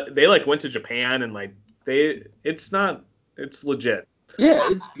they like went to Japan and like it's legit.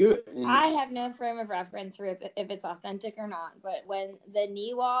 Yeah, it's good. I have no frame of reference for if it's authentic or not, but when the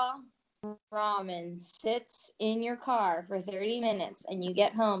Niwa ramen sits in your car for 30 minutes and you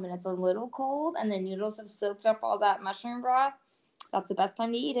get home and it's a little cold and the noodles have soaked up all that mushroom broth, that's the best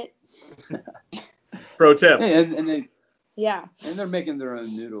time to eat it. Pro tip. Yeah, and they're making their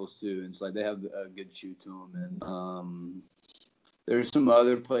own noodles too, and it's like they have a good chew to them. And there's some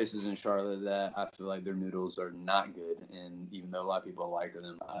other places in Charlotte that I feel like their noodles are not good, and even though a lot of people like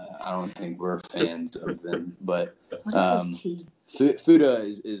them, I don't think we're fans of them. But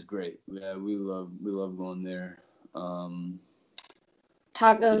Fuda is great. Yeah, we love going there.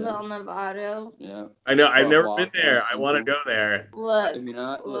 Tacos El Nevado. Yeah. I know. I've never been there. I want to go there. Look,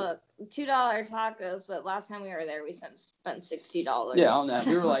 $2 tacos, but last time we were there, we spent $60. Yeah, on that.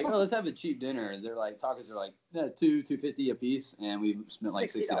 We were like, oh, let's have a cheap dinner. And they're like, tacos are like $2.50 a piece, and we spent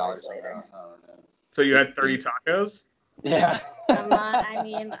like $60 later. I don't know. So you had 30 tacos? Yeah.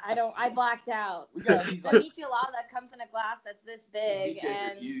 I blacked out. We got these like michelada that comes in a glass that's this big,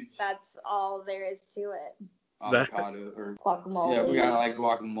 and that's all there is to it. Avocado or guacamole. Yeah, we got like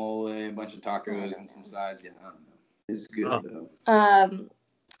guacamole, a bunch of tacos, and some sides. Yeah, I don't know. It's good though.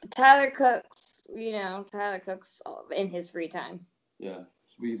 Tyler cooks in his free time. Yeah,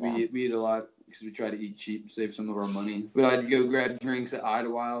 we eat a lot because we try to eat cheap, save some of our money. We like to go grab drinks at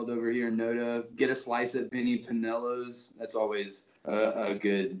Idlewild over here in Noda, get a slice at Benny Pinello's. That's always a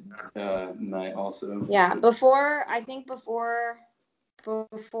good night also. Yeah, before I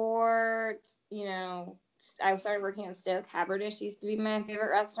started working at Stoke, Haberdish used to be my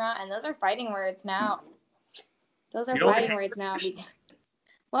favorite restaurant, and those are fighting words now.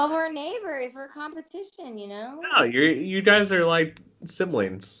 Well, we're neighbors. We're competition, No, you guys are like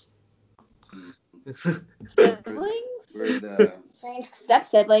siblings. Siblings? We're the strange step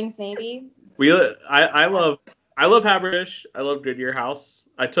siblings, maybe. I love Haberdish. I love Goodyear House.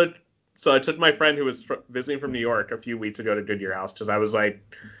 I took my friend who was visiting from New York a few weeks ago to Goodyear House because I was like,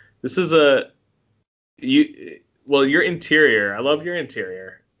 this is your interior. I love your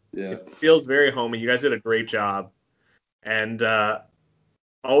interior. Yeah. It feels very homey. You guys did a great job, and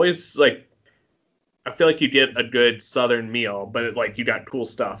always like I feel like you get a good Southern meal, but like you got cool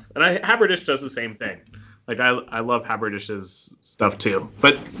stuff. And Haberdish does the same thing. Like I love Haberdish's stuff too,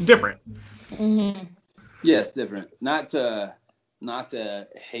 but different. Mm-hmm. Yes, different. Not to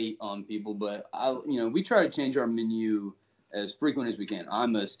hate on people, but we try to change our menu as frequent as we can.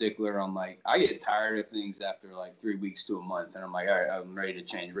 I'm a stickler on like I get tired of things after like 3 weeks to a month, and I'm like, all right, I'm ready to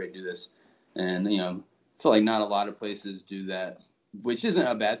change, ready to do this. And I feel like not a lot of places do that, which isn't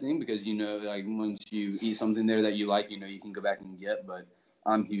a bad thing because like once you eat something there that you like, you can go back and get. But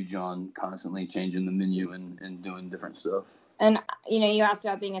I'm huge on constantly changing the menu and doing different stuff. And, you asked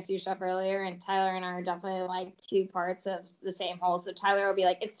about being a sous chef earlier, and Tyler and I are definitely like two parts of the same whole. So Tyler will be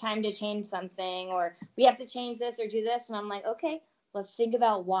like, it's time to change something, or we have to change this or do this. And I'm like, okay, let's think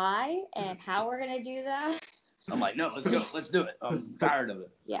about why and how we're going to do that. I'm like, no, let's go. Let's do it. I'm tired of it.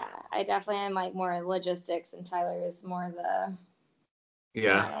 Yeah, I definitely am like more logistics, and Tyler is more the...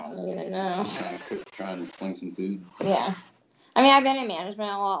 Yeah. I don't even know. Trying to sling some food. Yeah. I mean, I've been in management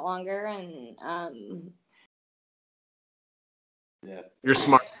a lot longer, and... Yeah. You're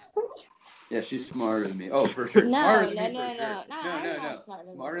smart. Yeah, she's smarter than me. Oh, for sure. Smarter than me, for sure. No.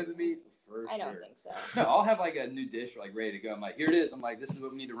 Smarter than me, for sure. I don't think so. No, I'll have like a new dish like ready to go. I'm like, here it is. I'm like, this is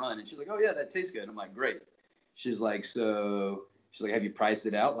what we need to run. And she's like, oh yeah, that tastes good. I'm like, great. She's like, have you priced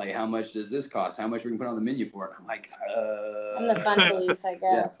it out? Like, how much does this cost? How much we can put on the menu for it? I'm like, I'm the fun police, I guess.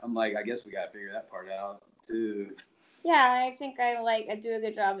 Yeah. I'm like, I guess we gotta figure that part out too. Yeah, I think I do a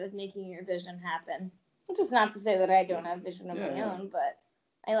good job of making your vision happen. Which is not to say that I don't have vision of my own, but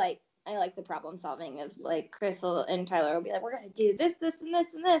I like the problem solving of like Crystal and Tyler will be like, we're gonna do this, this, and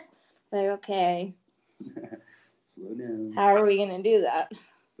this, and this. Like, okay. Slow down. How are we gonna do that?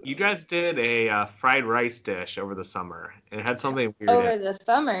 You guys did a fried rice dish over the summer, and it had something weird. Over the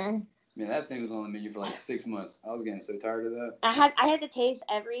summer. Man, that thing was on the menu for like 6 months. I was getting so tired of that. I had to taste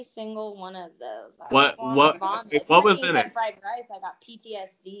every single one of those. What was in it? Fried rice. I got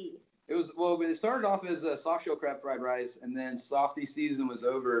PTSD. It started off as a soft shell crab fried rice, and then softy season was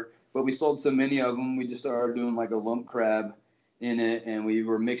over, but we sold so many of them, we just started doing like a lump crab in it, and we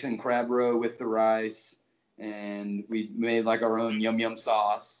were mixing crab roe with the rice, and we made like our own yum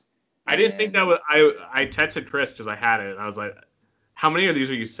sauce. I didn't think that was. I texted Chris because I had it, and I was like, how many of these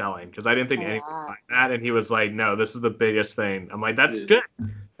are you selling? Because I didn't think anything like that, and he was like, no, this is the biggest thing. I'm like, that's good.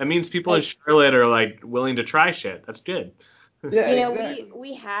 That means people in Charlotte are like willing to try shit. That's good. Yeah, exactly.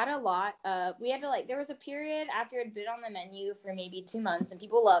 We had a lot of, we had to like, there was a period after it had been on the menu for maybe 2 months and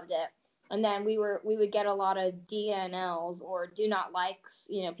people loved it. And then we would get a lot of DNLs or do not likes,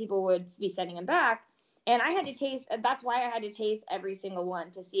 people would be sending them back. And I had to taste, that's why I had to taste every single one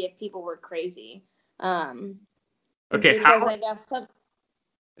to see if people were crazy. Okay. Because I guess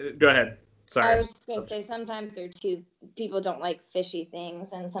Go ahead. Sorry. I was just going to say sometimes people don't like fishy things,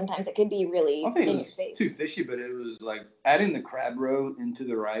 and sometimes it could be really I think it was too fishy, but it was like adding the crab roe into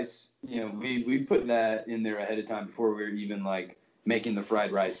the rice. We put that in there ahead of time before we were even like making the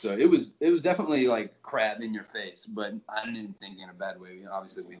fried rice. So it was definitely like crab in your face, but I didn't think in a bad way.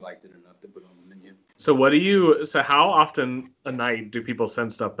 Obviously, we liked it enough to put on the menu. So how often a night do people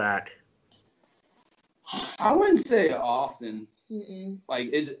send stuff back? I wouldn't say often. Mm-mm.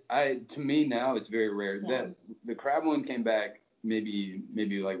 Like to me now it's very rare. Yeah. That the crab one came back maybe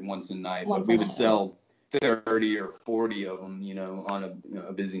like once a night, but we would sell 30 or 40 of them, on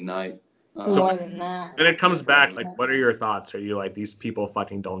a busy night. More than that. When it comes back, like, what are your thoughts? Are you like, these people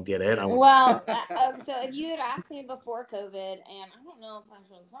fucking don't get it? Well, so if you had asked me before COVID, and I don't know if I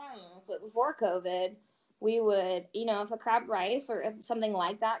should tell you, but before COVID, we would, if a crab rice or if something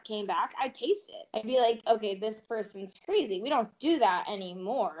like that came back, I'd taste it. I'd be like, okay, this person's crazy. We don't do that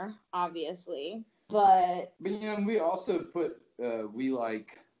anymore, obviously. But we also put we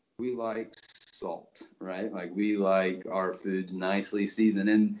like salt, right? Like we like our foods nicely seasoned,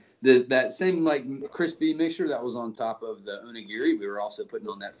 and that same like crispy mixture that was on top of the onigiri, we were also putting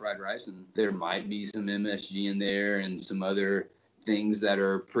on that fried rice, and there might be some MSG in there and some other things that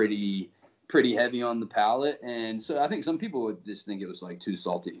are pretty heavy on the palate, and so I think some people would just think it was like too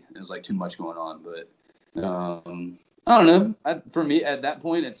salty. It was like too much going on, but I don't know. For me at that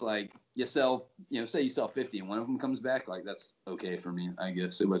point, it's like you sell, say you sell 50 and one of them comes back, like that's okay for me. I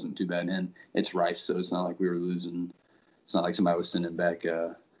guess it wasn't too bad, and it's rice, so it's not like we were losing. It's not like somebody was sending back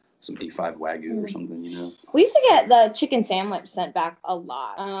some A5 Wagyu or something, you know. We used to get the chicken sandwich sent back a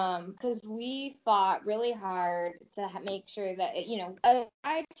lot, because we fought really hard to make sure that, a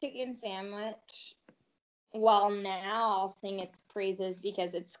fried chicken sandwich, while now I'll sing its praises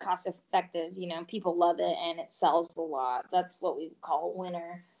because it's cost effective, people love it and it sells a lot. That's what we call a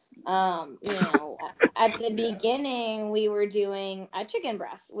winner. At the beginning we were doing a chicken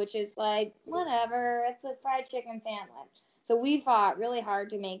breast, which is like, whatever, it's a fried chicken sandwich. So we fought really hard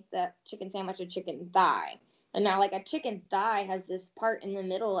to make the chicken sandwich a chicken thigh. And now, like, a chicken thigh has this part in the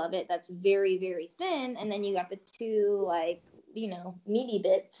middle of it that's very, very thin, and then you got the two, like, meaty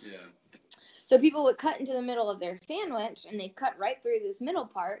bits. Yeah. So people would cut into the middle of their sandwich, and they'd cut right through this middle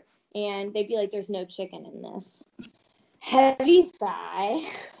part, and they'd be like, there's no chicken in this. Heavy sigh.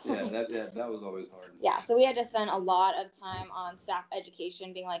 Yeah, that was always hard. Yeah, so we had to spend a lot of time on staff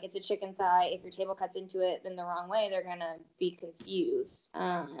education, being like, it's a chicken thigh. If your table cuts into it in the wrong way, they're going to be confused.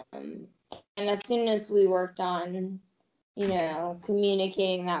 And as soon as we worked on,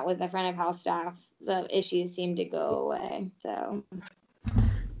 communicating that with the front of house staff, the issues seemed to go away. So.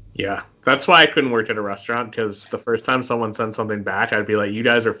 Yeah, that's why I couldn't work at a restaurant, because the first time someone sent something back, I'd be like, you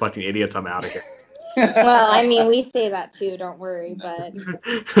guys are fucking idiots, I'm out of here. Well, I mean, we say that too, don't worry, but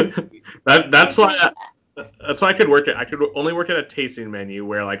that's why I could work at. I could only work at a tasting menu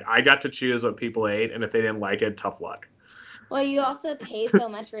where, like, I got to choose what people ate, and if they didn't like it, tough luck. Well, you also pay so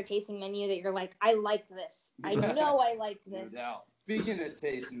much for a tasting menu that you're like, I like this. I know I like this. Now, speaking of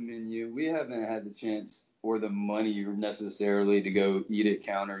tasting menu, we haven't had the chance or the money necessarily to go eat at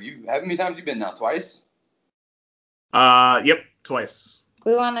Counter. How many times have you been now? Twice? Yep, twice.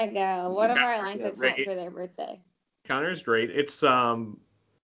 We want to go. What if our line cooks went for their birthday? Counter is great. It's I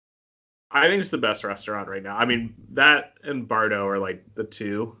think it's the best restaurant right now. I mean, that and Bardo are like the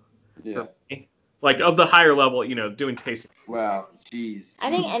two. Yeah. Like, of the higher level, doing tasting. Wow, jeez.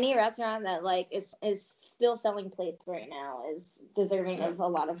 I think any restaurant that like is still selling plates right now is deserving of a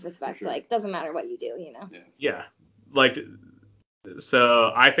lot of respect. Sure. Like, doesn't matter what you do, Yeah. Like,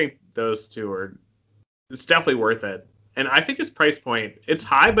 so I think those two it's definitely worth it. And I think his price point, it's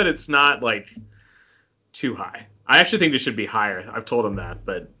high, but it's not, like, too high. I actually think it should be higher. I've told him that,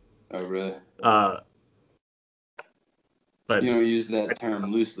 but... Oh, really? But you don't use that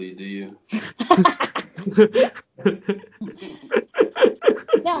term loosely, do you?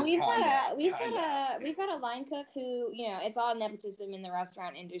 No, we've got a line cook who, it's all nepotism in the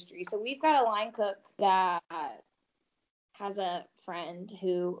restaurant industry. So we've got a line cook that has a friend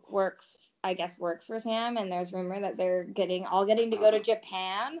who works for Sam, and there's rumor that they're getting to go to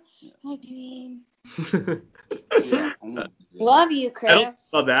Japan. Like, I mean, love you, Chris. I don't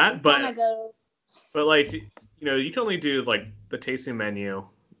love that, but like, you can only do, like, the tasting menu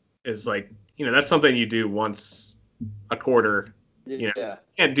is, like, that's something you do once a quarter. You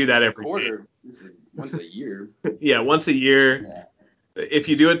can't do that every quarter. Once a year. Yeah, once a year. Yeah. If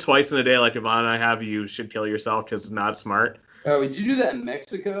you do it twice in a day, like Yvonne and I have, you should kill yourself because it's not smart. Oh, would you do that in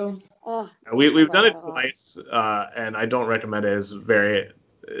Mexico? Oh, we've done it twice, and I don't recommend it.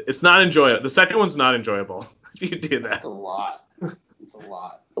 It's not enjoyable. The second one's not enjoyable if you do that. That's a lot. It's a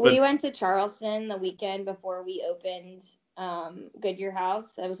lot. We went to Charleston the weekend before we opened Goodyear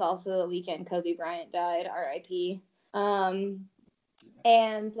House. It was also the weekend Kobe Bryant died, R.I.P. And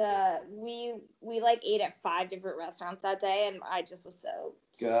we like ate at 5 different restaurants that day, and I just was so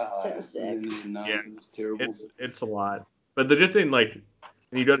sick. It was terrible. It's a lot. But the good thing, like,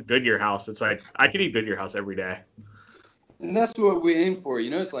 when you go to Goodyear House, it's like, I could eat Goodyear House every day. And that's what we aim for,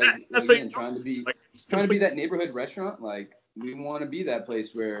 It's like, again, trying to be that neighborhood restaurant. Like, we want to be that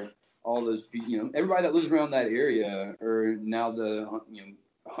place where all those people, everybody that lives around that area, or now the,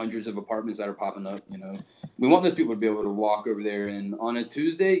 hundreds of apartments that are popping up, we want those people to be able to walk over there and on a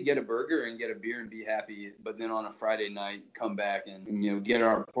Tuesday get a burger and get a beer and be happy, but then on a Friday night come back and get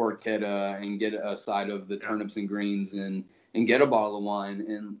our porchetta and get a side of the turnips and greens and get a bottle of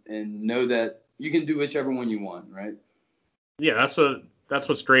wine and know that you can do whichever one you want, right? Yeah, that's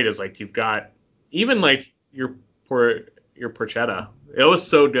what's great is, like, you've got even, like, your porchetta. It was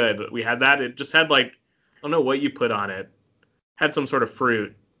so good. We had that. It just had, like, I don't know what you put on it. Had some sort of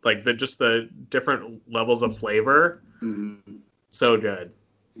fruit, like just the different levels of flavor. Mm-hmm. So good.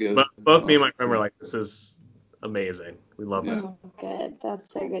 But both me and my friend were like, this is amazing. We love it. Oh, good.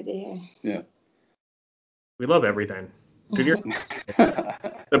 That's so good to hear. Yeah. We love everything.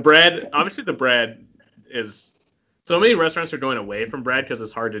 The bread, obviously the bread is, so many restaurants are going away from bread because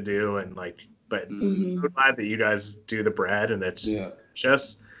it's hard to do, and like, but I'm so glad that you guys do the bread, and it's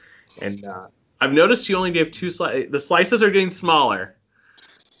just, and I've noticed you only gave 2 slices. The slices are getting smaller.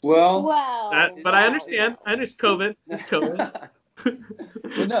 Well, but I understand. I understand COVID. It's COVID.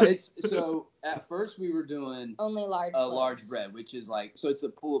 Well, no, it's so at first we were doing Only large. large bread, which is like, so it's a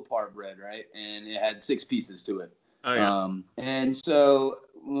pull apart bread, right? And it had 6 pieces to it. Oh yeah. And so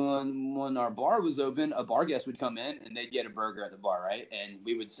when our bar was open, a bar guest would come in and they'd get a burger at the bar, right? And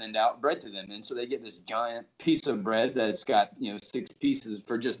we would send out bread to them, and so they get this giant piece of bread that's got 6 pieces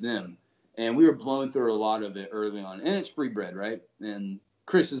for just them. And we were blowing through a lot of it early on, and it's free bread, right? And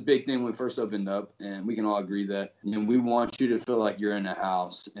Chris's big thing when we first opened up, and we can all agree that we want you to feel like you're in a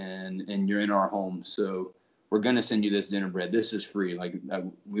house and you're in our home. So we're gonna send you this dinner bread. This is free. Like,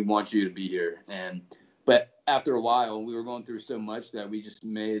 we want you to be here. But after a while, we were going through so much that we just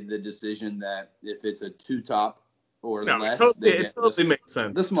made the decision that if it's a 2-top or less, it totally makes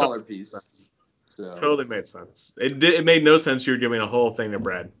sense. The smaller totally piece. So totally made sense. It made no sense you were giving a whole thing of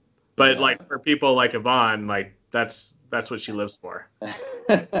bread. But like for people like Yvonne, like that's what she lives for.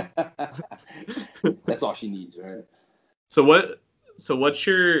 That's all she needs, right? So what's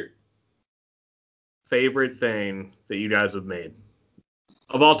your favorite thing that you guys have made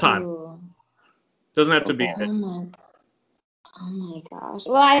of all time? Ooh. Doesn't have to be. Oh my gosh.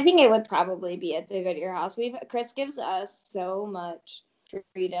 Well, I think it would probably be at the Goodyear House. Chris gives us so much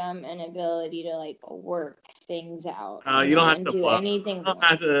freedom and ability to like work things out. You don't have to do anything. You don't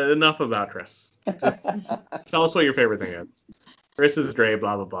have to, enough about Chris. Just tell us what your favorite thing is. Chris is great,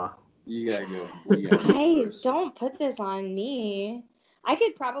 blah blah blah. You gotta go. Hey, don't put this on me. I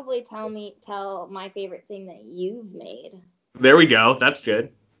could probably tell my favorite thing that you've made. There we go. That's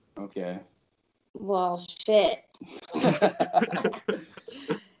good. Okay. Well, shit.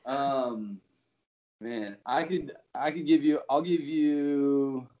 Man, I could give you. I'll give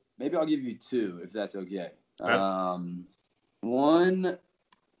you 2 if that's okay. One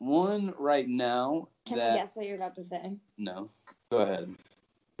right now. Can I guess what you're about to say? No. Go ahead.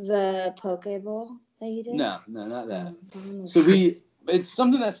 The poke bowl that you did? No, not that. So it's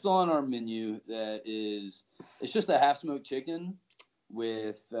something that's still on our menu it's just a half smoked chicken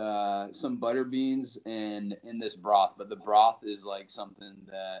with some butter beans and in this broth, but the broth is like something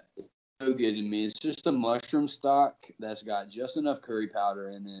that is so good to me. It's just a mushroom stock that's got just enough curry powder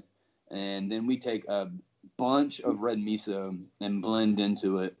in it, and then we take a bunch of red miso and blend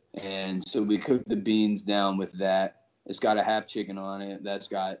into it, and so we cook the beans down with that. It's got a half chicken on it that's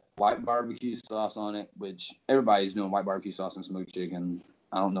got white barbecue sauce on it, which everybody's doing white barbecue sauce and smoked chicken.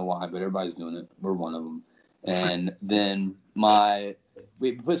 I don't know why, but everybody's doing it. We're one of them. And then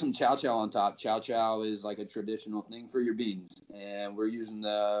we put some chow chow on top. Chow chow is like a traditional thing for your beans, and we're using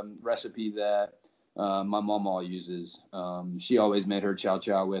the recipe that my mama uses. She always made her chow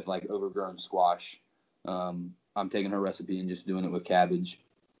chow with like overgrown squash. I'm taking her recipe and just doing it with cabbage.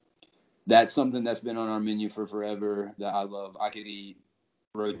 That's something that's been on our menu for forever that I love. I could eat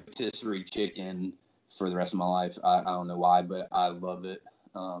rotisserie chicken for the rest of my life. I don't know why, but I love it.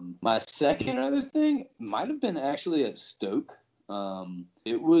 My second other thing might have been actually at Stoke.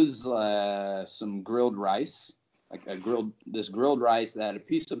 It was some grilled rice, like this grilled rice that had a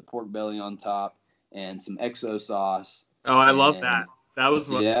piece of pork belly on top and some XO sauce. Oh, I love that. That was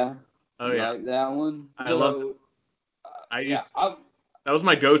one. Yeah. Oh yeah. Like that one. I love it. That was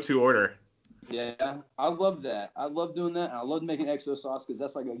my go-to order. Yeah, I love that. I love doing that. And I love making XO sauce because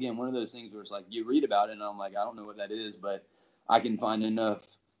that's like, again, one of those things where it's like you read about it and I'm like, I don't know what that is, but I can find enough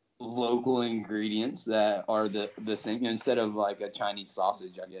local ingredients that are the same. Instead of like a Chinese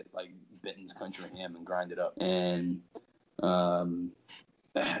sausage, I get like Benton's country ham and grind it up. And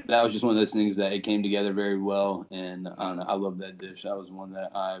that was just one of those things that it came together very well. And I don't know, I love that dish. That was one that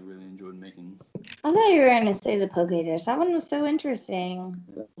I really enjoyed making. I thought you were going to say the poke dish. That one was so interesting.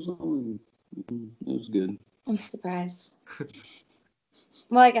 It was good. I'm surprised.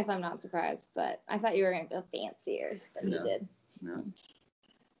 Well, I guess I'm not surprised, but I thought you were going to go fancier than you did. No.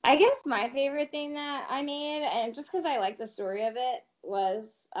 I guess my favorite thing that I made, and just because I like the story of it,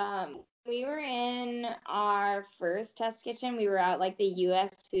 was we were in our first test kitchen. We were at like the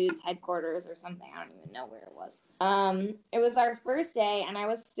U.S. Foods headquarters or something. I don't even know where it was. It was our first day, and I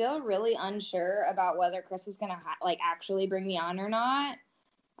was still really unsure about whether Chris was going to actually bring me on or not.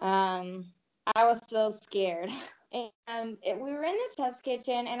 I was so scared. And we were in the test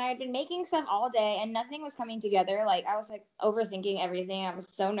kitchen, and I had been making stuff all day, and nothing was coming together. Like, I was, like, overthinking everything. I was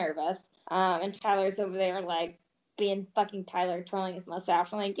so nervous. And Tyler's over there, like, being fucking Tyler, twirling his mustache.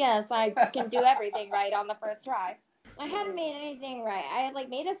 I'm like, yes, I can do everything right on the first try. I hadn't made anything right. I had, like,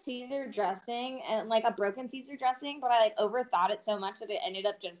 made a Caesar dressing, and, like, a broken Caesar dressing, but I, like, overthought it so much that it ended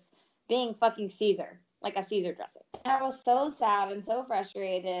up just being fucking Caesar. Like a Caesar dressing. And I was so sad and so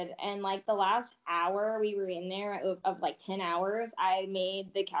frustrated. And like the last hour we were in there of like 10 hours, I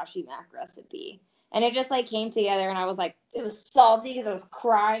made the cashew mac recipe. And it just like came together, and I was like, it was salty because I was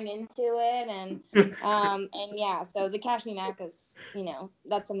crying into it, and yeah, so the Cashmere Mac is,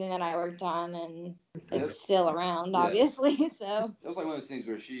 that's something that I worked on, and it's still around, obviously. So it was like one of those things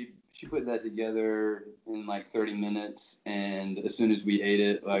where she put that together in like 30 minutes, and as soon as we ate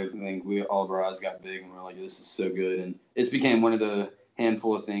it, like, I think all of our eyes got big, and we're like, this is so good, and it's became one of the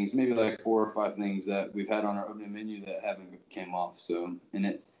handful of things, maybe like 4 or 5 things that we've had on our opening menu that haven't came off. So,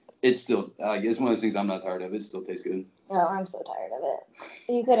 and it's still, like, it's one of those things I'm not tired of. It still tastes good. Oh, I'm so tired of it.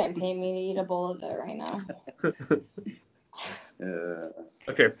 You couldn't pay me to eat a bowl of it right now.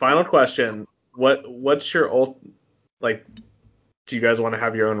 Okay, final question. What's your like, do you guys want to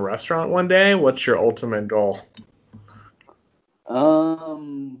have your own restaurant one day? What's your ultimate goal?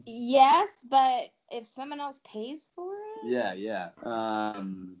 Yes, but if someone else pays for it? Yeah.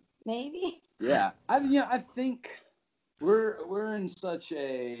 Maybe. Yeah. I think we're in such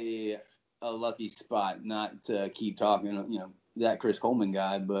a lucky spot, not to keep talking, that Chris Coleman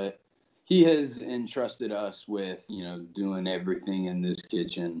guy, but he has entrusted us with, doing everything in this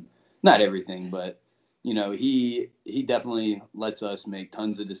kitchen. Not everything, but, he definitely lets us make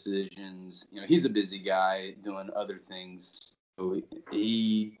tons of decisions. He's a busy guy doing other things. So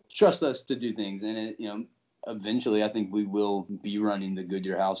he trusts us to do things. And, eventually I think we will be running the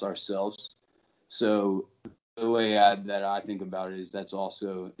Goodyear House ourselves. So the way that I think about it is that's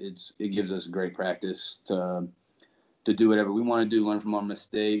also, it gives us great practice to do whatever we want to do, learn from our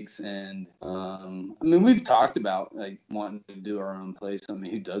mistakes. And we've talked about like wanting to do our own place.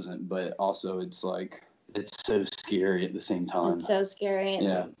 Who doesn't? But also it's like, it's so scary at the same time. It's so scary.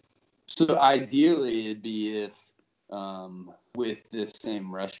 Yeah. So ideally it'd be if with this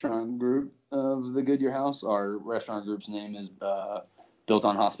same restaurant group of the Goodyear House, our restaurant group's name is Built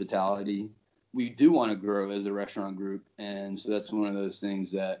on Hospitality. We do want to grow as a restaurant group, and so that's one of those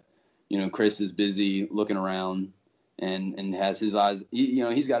things that, Chris is busy looking around and has his eyes,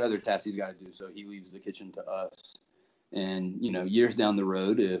 he's got other tasks he's got to do, so he leaves the kitchen to us. And, years down the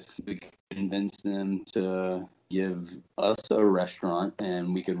road, if we can convince them to give us a restaurant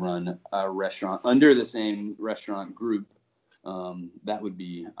and we could run a restaurant under the same restaurant group, that would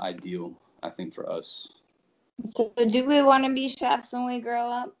be ideal, I think, for us. So do we want to be chefs when we grow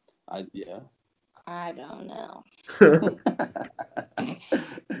up? Yeah. I don't know.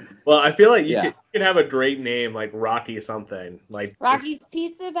 Well, I feel like you could have a great name like Rocky something. Like Rocky's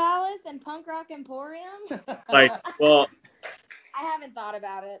Pizza Palace and Punk Rock Emporium? Well, I haven't thought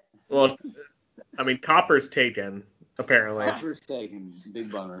about it. Well, Copper's taken, apparently. Copper's taken.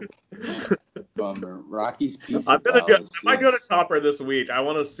 Big bummer. Bummer. Rocky's Pizza Palace. I might go to yes. Copper this week. I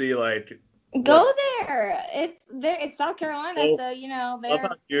want to see, like... Go there. It's South Carolina, so,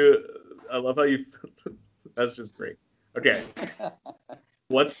 I love how you... That's just great. Okay.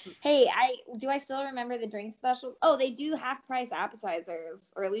 Hey, do I still remember the drink specials? Oh, they do half-price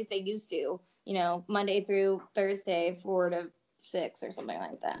appetizers, or at least they used to. Monday through Thursday, 4 to 6 or something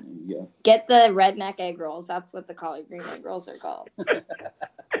like that. Yeah. Get the redneck egg rolls. That's what the collard green egg rolls are called.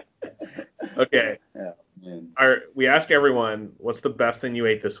 Okay. Yeah, man. We ask everyone, what's the best thing you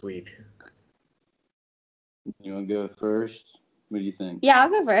ate this week? You want to go first? What do you think? Yeah, I'll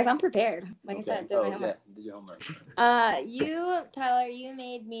go first. I'm prepared. Like Okay. I said, do my homework. Yeah. Did your homework. Tyler, you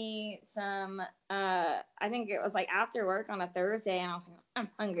made me some, I think it was like after work on a Thursday, and I was like, I'm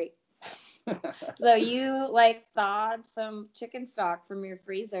hungry. So you thawed some chicken stock from your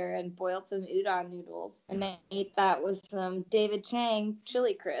freezer and boiled some udon noodles, and then ate that with some David Chang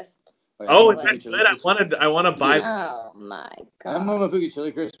chili crisp. Oh, it's good. I want to buy. Oh my god. That Momofuku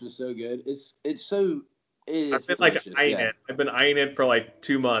chili crisp is so good. It's so. I've been eyeing it. I've been eyeing it for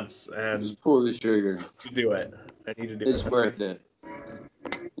 2 months, and just pull the trigger. To do it. I need to do it. It's worth it.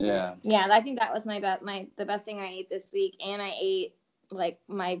 Yeah. Yeah, I think that was the best thing I ate this week, and I ate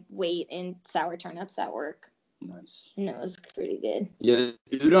my weight in sour turnips at work. Nice. And it was pretty good. Yeah,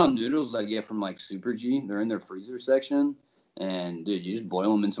 the udon noodles I get from Super G, they're in their freezer section. And, dude, you just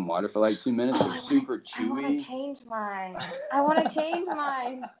boil them in some water for 2 minutes. They're super chewy. I want to change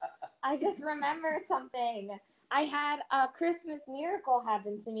mine. I just remembered something. I had a Christmas miracle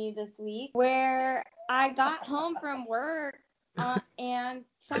happen to me this week where I got home from work and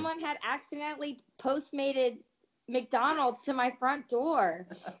someone had accidentally postmated McDonald's to my front door.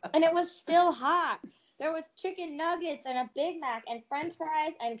 And it was still hot. There was chicken nuggets and a Big Mac and French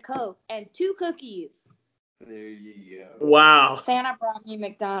fries and Coke and 2 cookies. There you go. Wow. Santa brought me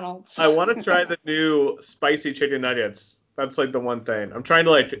McDonald's. I want to try the new spicy chicken nuggets. That's the one thing. I'm trying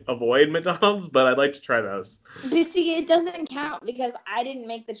to avoid McDonald's, but I'd like to try those. But see, it doesn't count because I didn't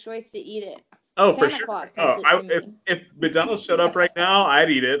make the choice to eat it. Oh, Santa for sure. Claus sent it to me. If McDonald's showed up right now, I'd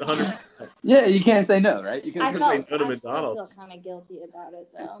eat it 100%. Yeah, you can't say no, right? You I can't say no no. to still feel McDonald's. kind of guilty about it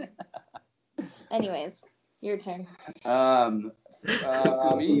though. Anyways, your turn. For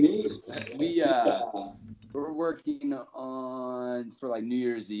me, we're working on for like New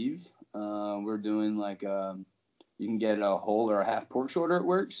Year's Eve. We're doing like you can get a whole or a half pork shoulder at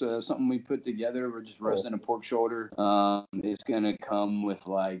work. So that's something we put together. We're just roasting a pork shoulder. It's gonna come with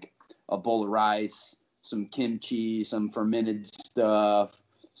like a bowl of rice, some kimchi, some fermented stuff,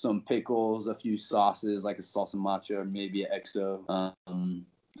 some pickles, a few sauces like a salsa macha or maybe an XO.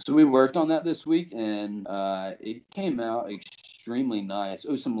 So we worked on that this week, and it came out extremely nice.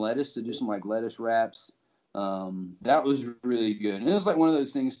 Oh, some lettuce to do some like lettuce wraps. That was really good. And it was like one of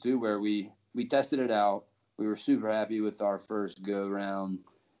those things too where we tested it out. We were super happy with our first go round,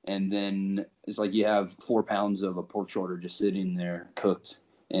 and then it's like you have 4 pounds of a pork shoulder just sitting there cooked,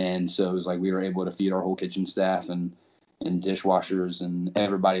 and so it was like we were able to feed our whole kitchen staff and dishwashers, and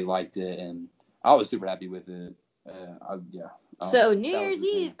everybody liked it, and I was super happy with it. So New Year's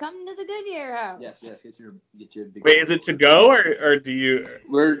Eve, come to the Goodyear House. Yes. Get your big. Wait, is it to go or do you?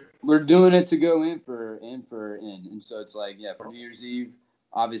 We're doing it to go in, and so it's like for New Year's Eve.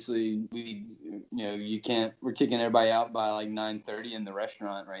 Obviously, you can't. We're kicking everybody out by like 9:30 in the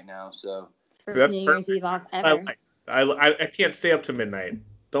restaurant right now. So first New Year's Eve off ever. I can't stay up to midnight.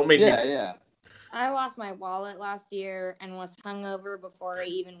 Don't make me. Yeah. I lost my wallet last year and was hungover before I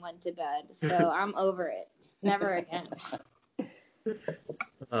even went to bed. So I'm over it. Never again.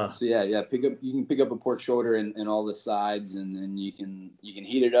 So you can pick up a pork shoulder and all the sides, and then you can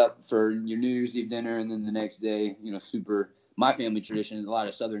heat it up for your New Year's Eve dinner, and then the next day, my family tradition, a lot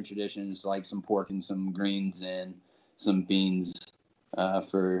of Southern traditions, like some pork and some greens and some beans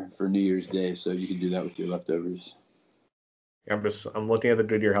for New Year's Day. So you can do that with your leftovers. I'm looking at the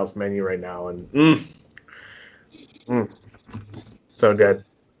Goodyear House menu right now, and so good.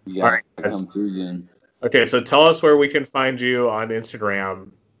 You All right, come through again. Okay, so tell us where we can find you on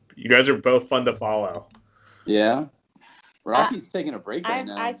Instagram. You guys are both fun to follow. Yeah. Rocky's taking a break right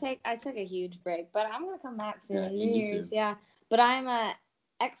now. I took a huge break, but I'm gonna come back soon. Yeah, New Year's, yeah. But I'm a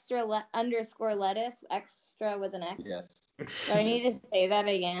extra lettuce, extra with an X. Yes. Do I need to say that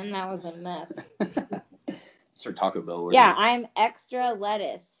again? That was a mess. It's our Taco Bell word. Yeah, I'm extra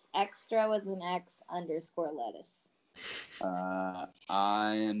lettuce, extra with an X _ lettuce. I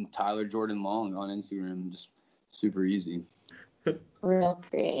am Tyler Jordan Long on Instagram. Just super easy. Real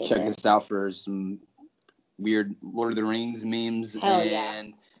creative. Check us out for some weird Lord of the Rings memes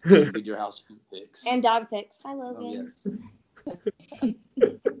and Goodyear House food pics. And dog pics. Hi, Logan. Oh, yes.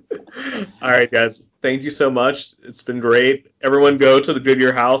 All right, guys. Thank you so much. It's been great. Everyone go to the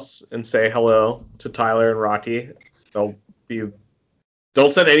Goodyear House and say hello to Tyler and Rocky. Don't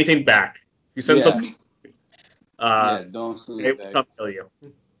send anything back. If you send something, don't send they it will back. come kill you.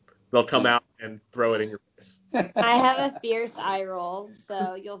 They'll come out and throw it in your face. I have a fierce eye roll,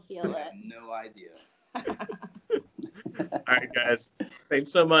 so you'll feel it. No idea. All right, guys.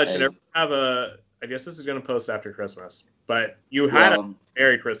 Thanks so much. Hey. And I guess this is going to post after Christmas, but you had a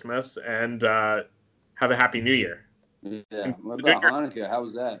Merry Christmas and have a Happy New Year. Yeah. What about Hanukkah? How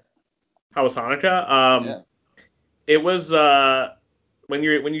was that? How was Hanukkah? It was when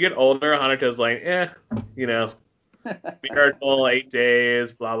you get older, Hanukkah's like, miracle, 8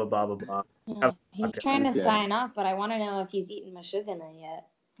 days, blah blah blah blah blah. Yeah. He's trying to sign off, but I want to know if he's eaten Mashugana yet.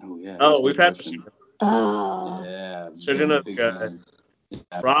 Oh yeah. Oh, we've had Mashugana. Oh. Yeah. Shugana good.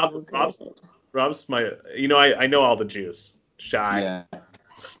 Rob's my. I know all the Jews. Shy.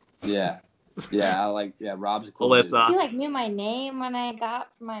 Yeah. I like. Yeah. Rob's cool. Alyssa. He knew my name when I got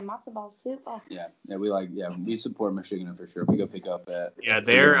my matzo ball soup. Oh. Yeah. We support Michigan for sure. We go pick up at. Yeah,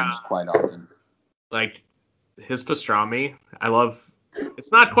 they're quite often. Like his pastrami. I love.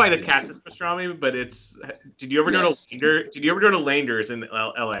 It's not quite a Katz's pastrami, but it's. Did you ever go to Langer? Did you ever go to Langer's in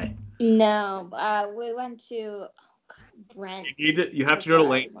L.A.? No, we went to Brent. You have to go to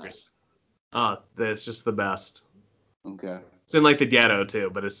Langer's. Oh, that's just the best. Okay. It's in the ghetto too,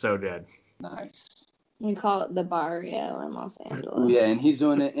 but it's so good. Nice. We call it the Barrio in Los Angeles. Oh, yeah, and he was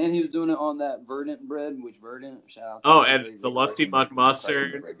doing it on that Verdant bread, which Verdant, shout out to Oh, and the Lusty Muck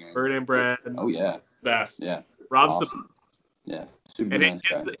Mustard, Verdant bread. Oh, yeah. Best. Yeah. Rob's awesome. Yeah. Super and nice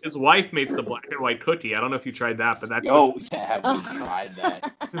guy. his wife makes the black and white cookie. I don't know if you tried that, but that's. Oh, yeah, have we tried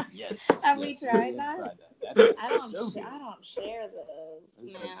that? Yes. Have we tried that? I don't share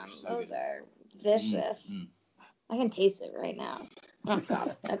those, man. Those are vicious. Mm-hmm. I can taste it right now. Oh,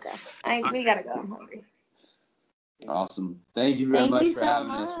 God. Okay. We gotta go. I'm hungry. Awesome. Thank you very much for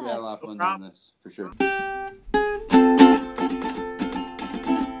having us. We had a lot of fun doing this, for sure.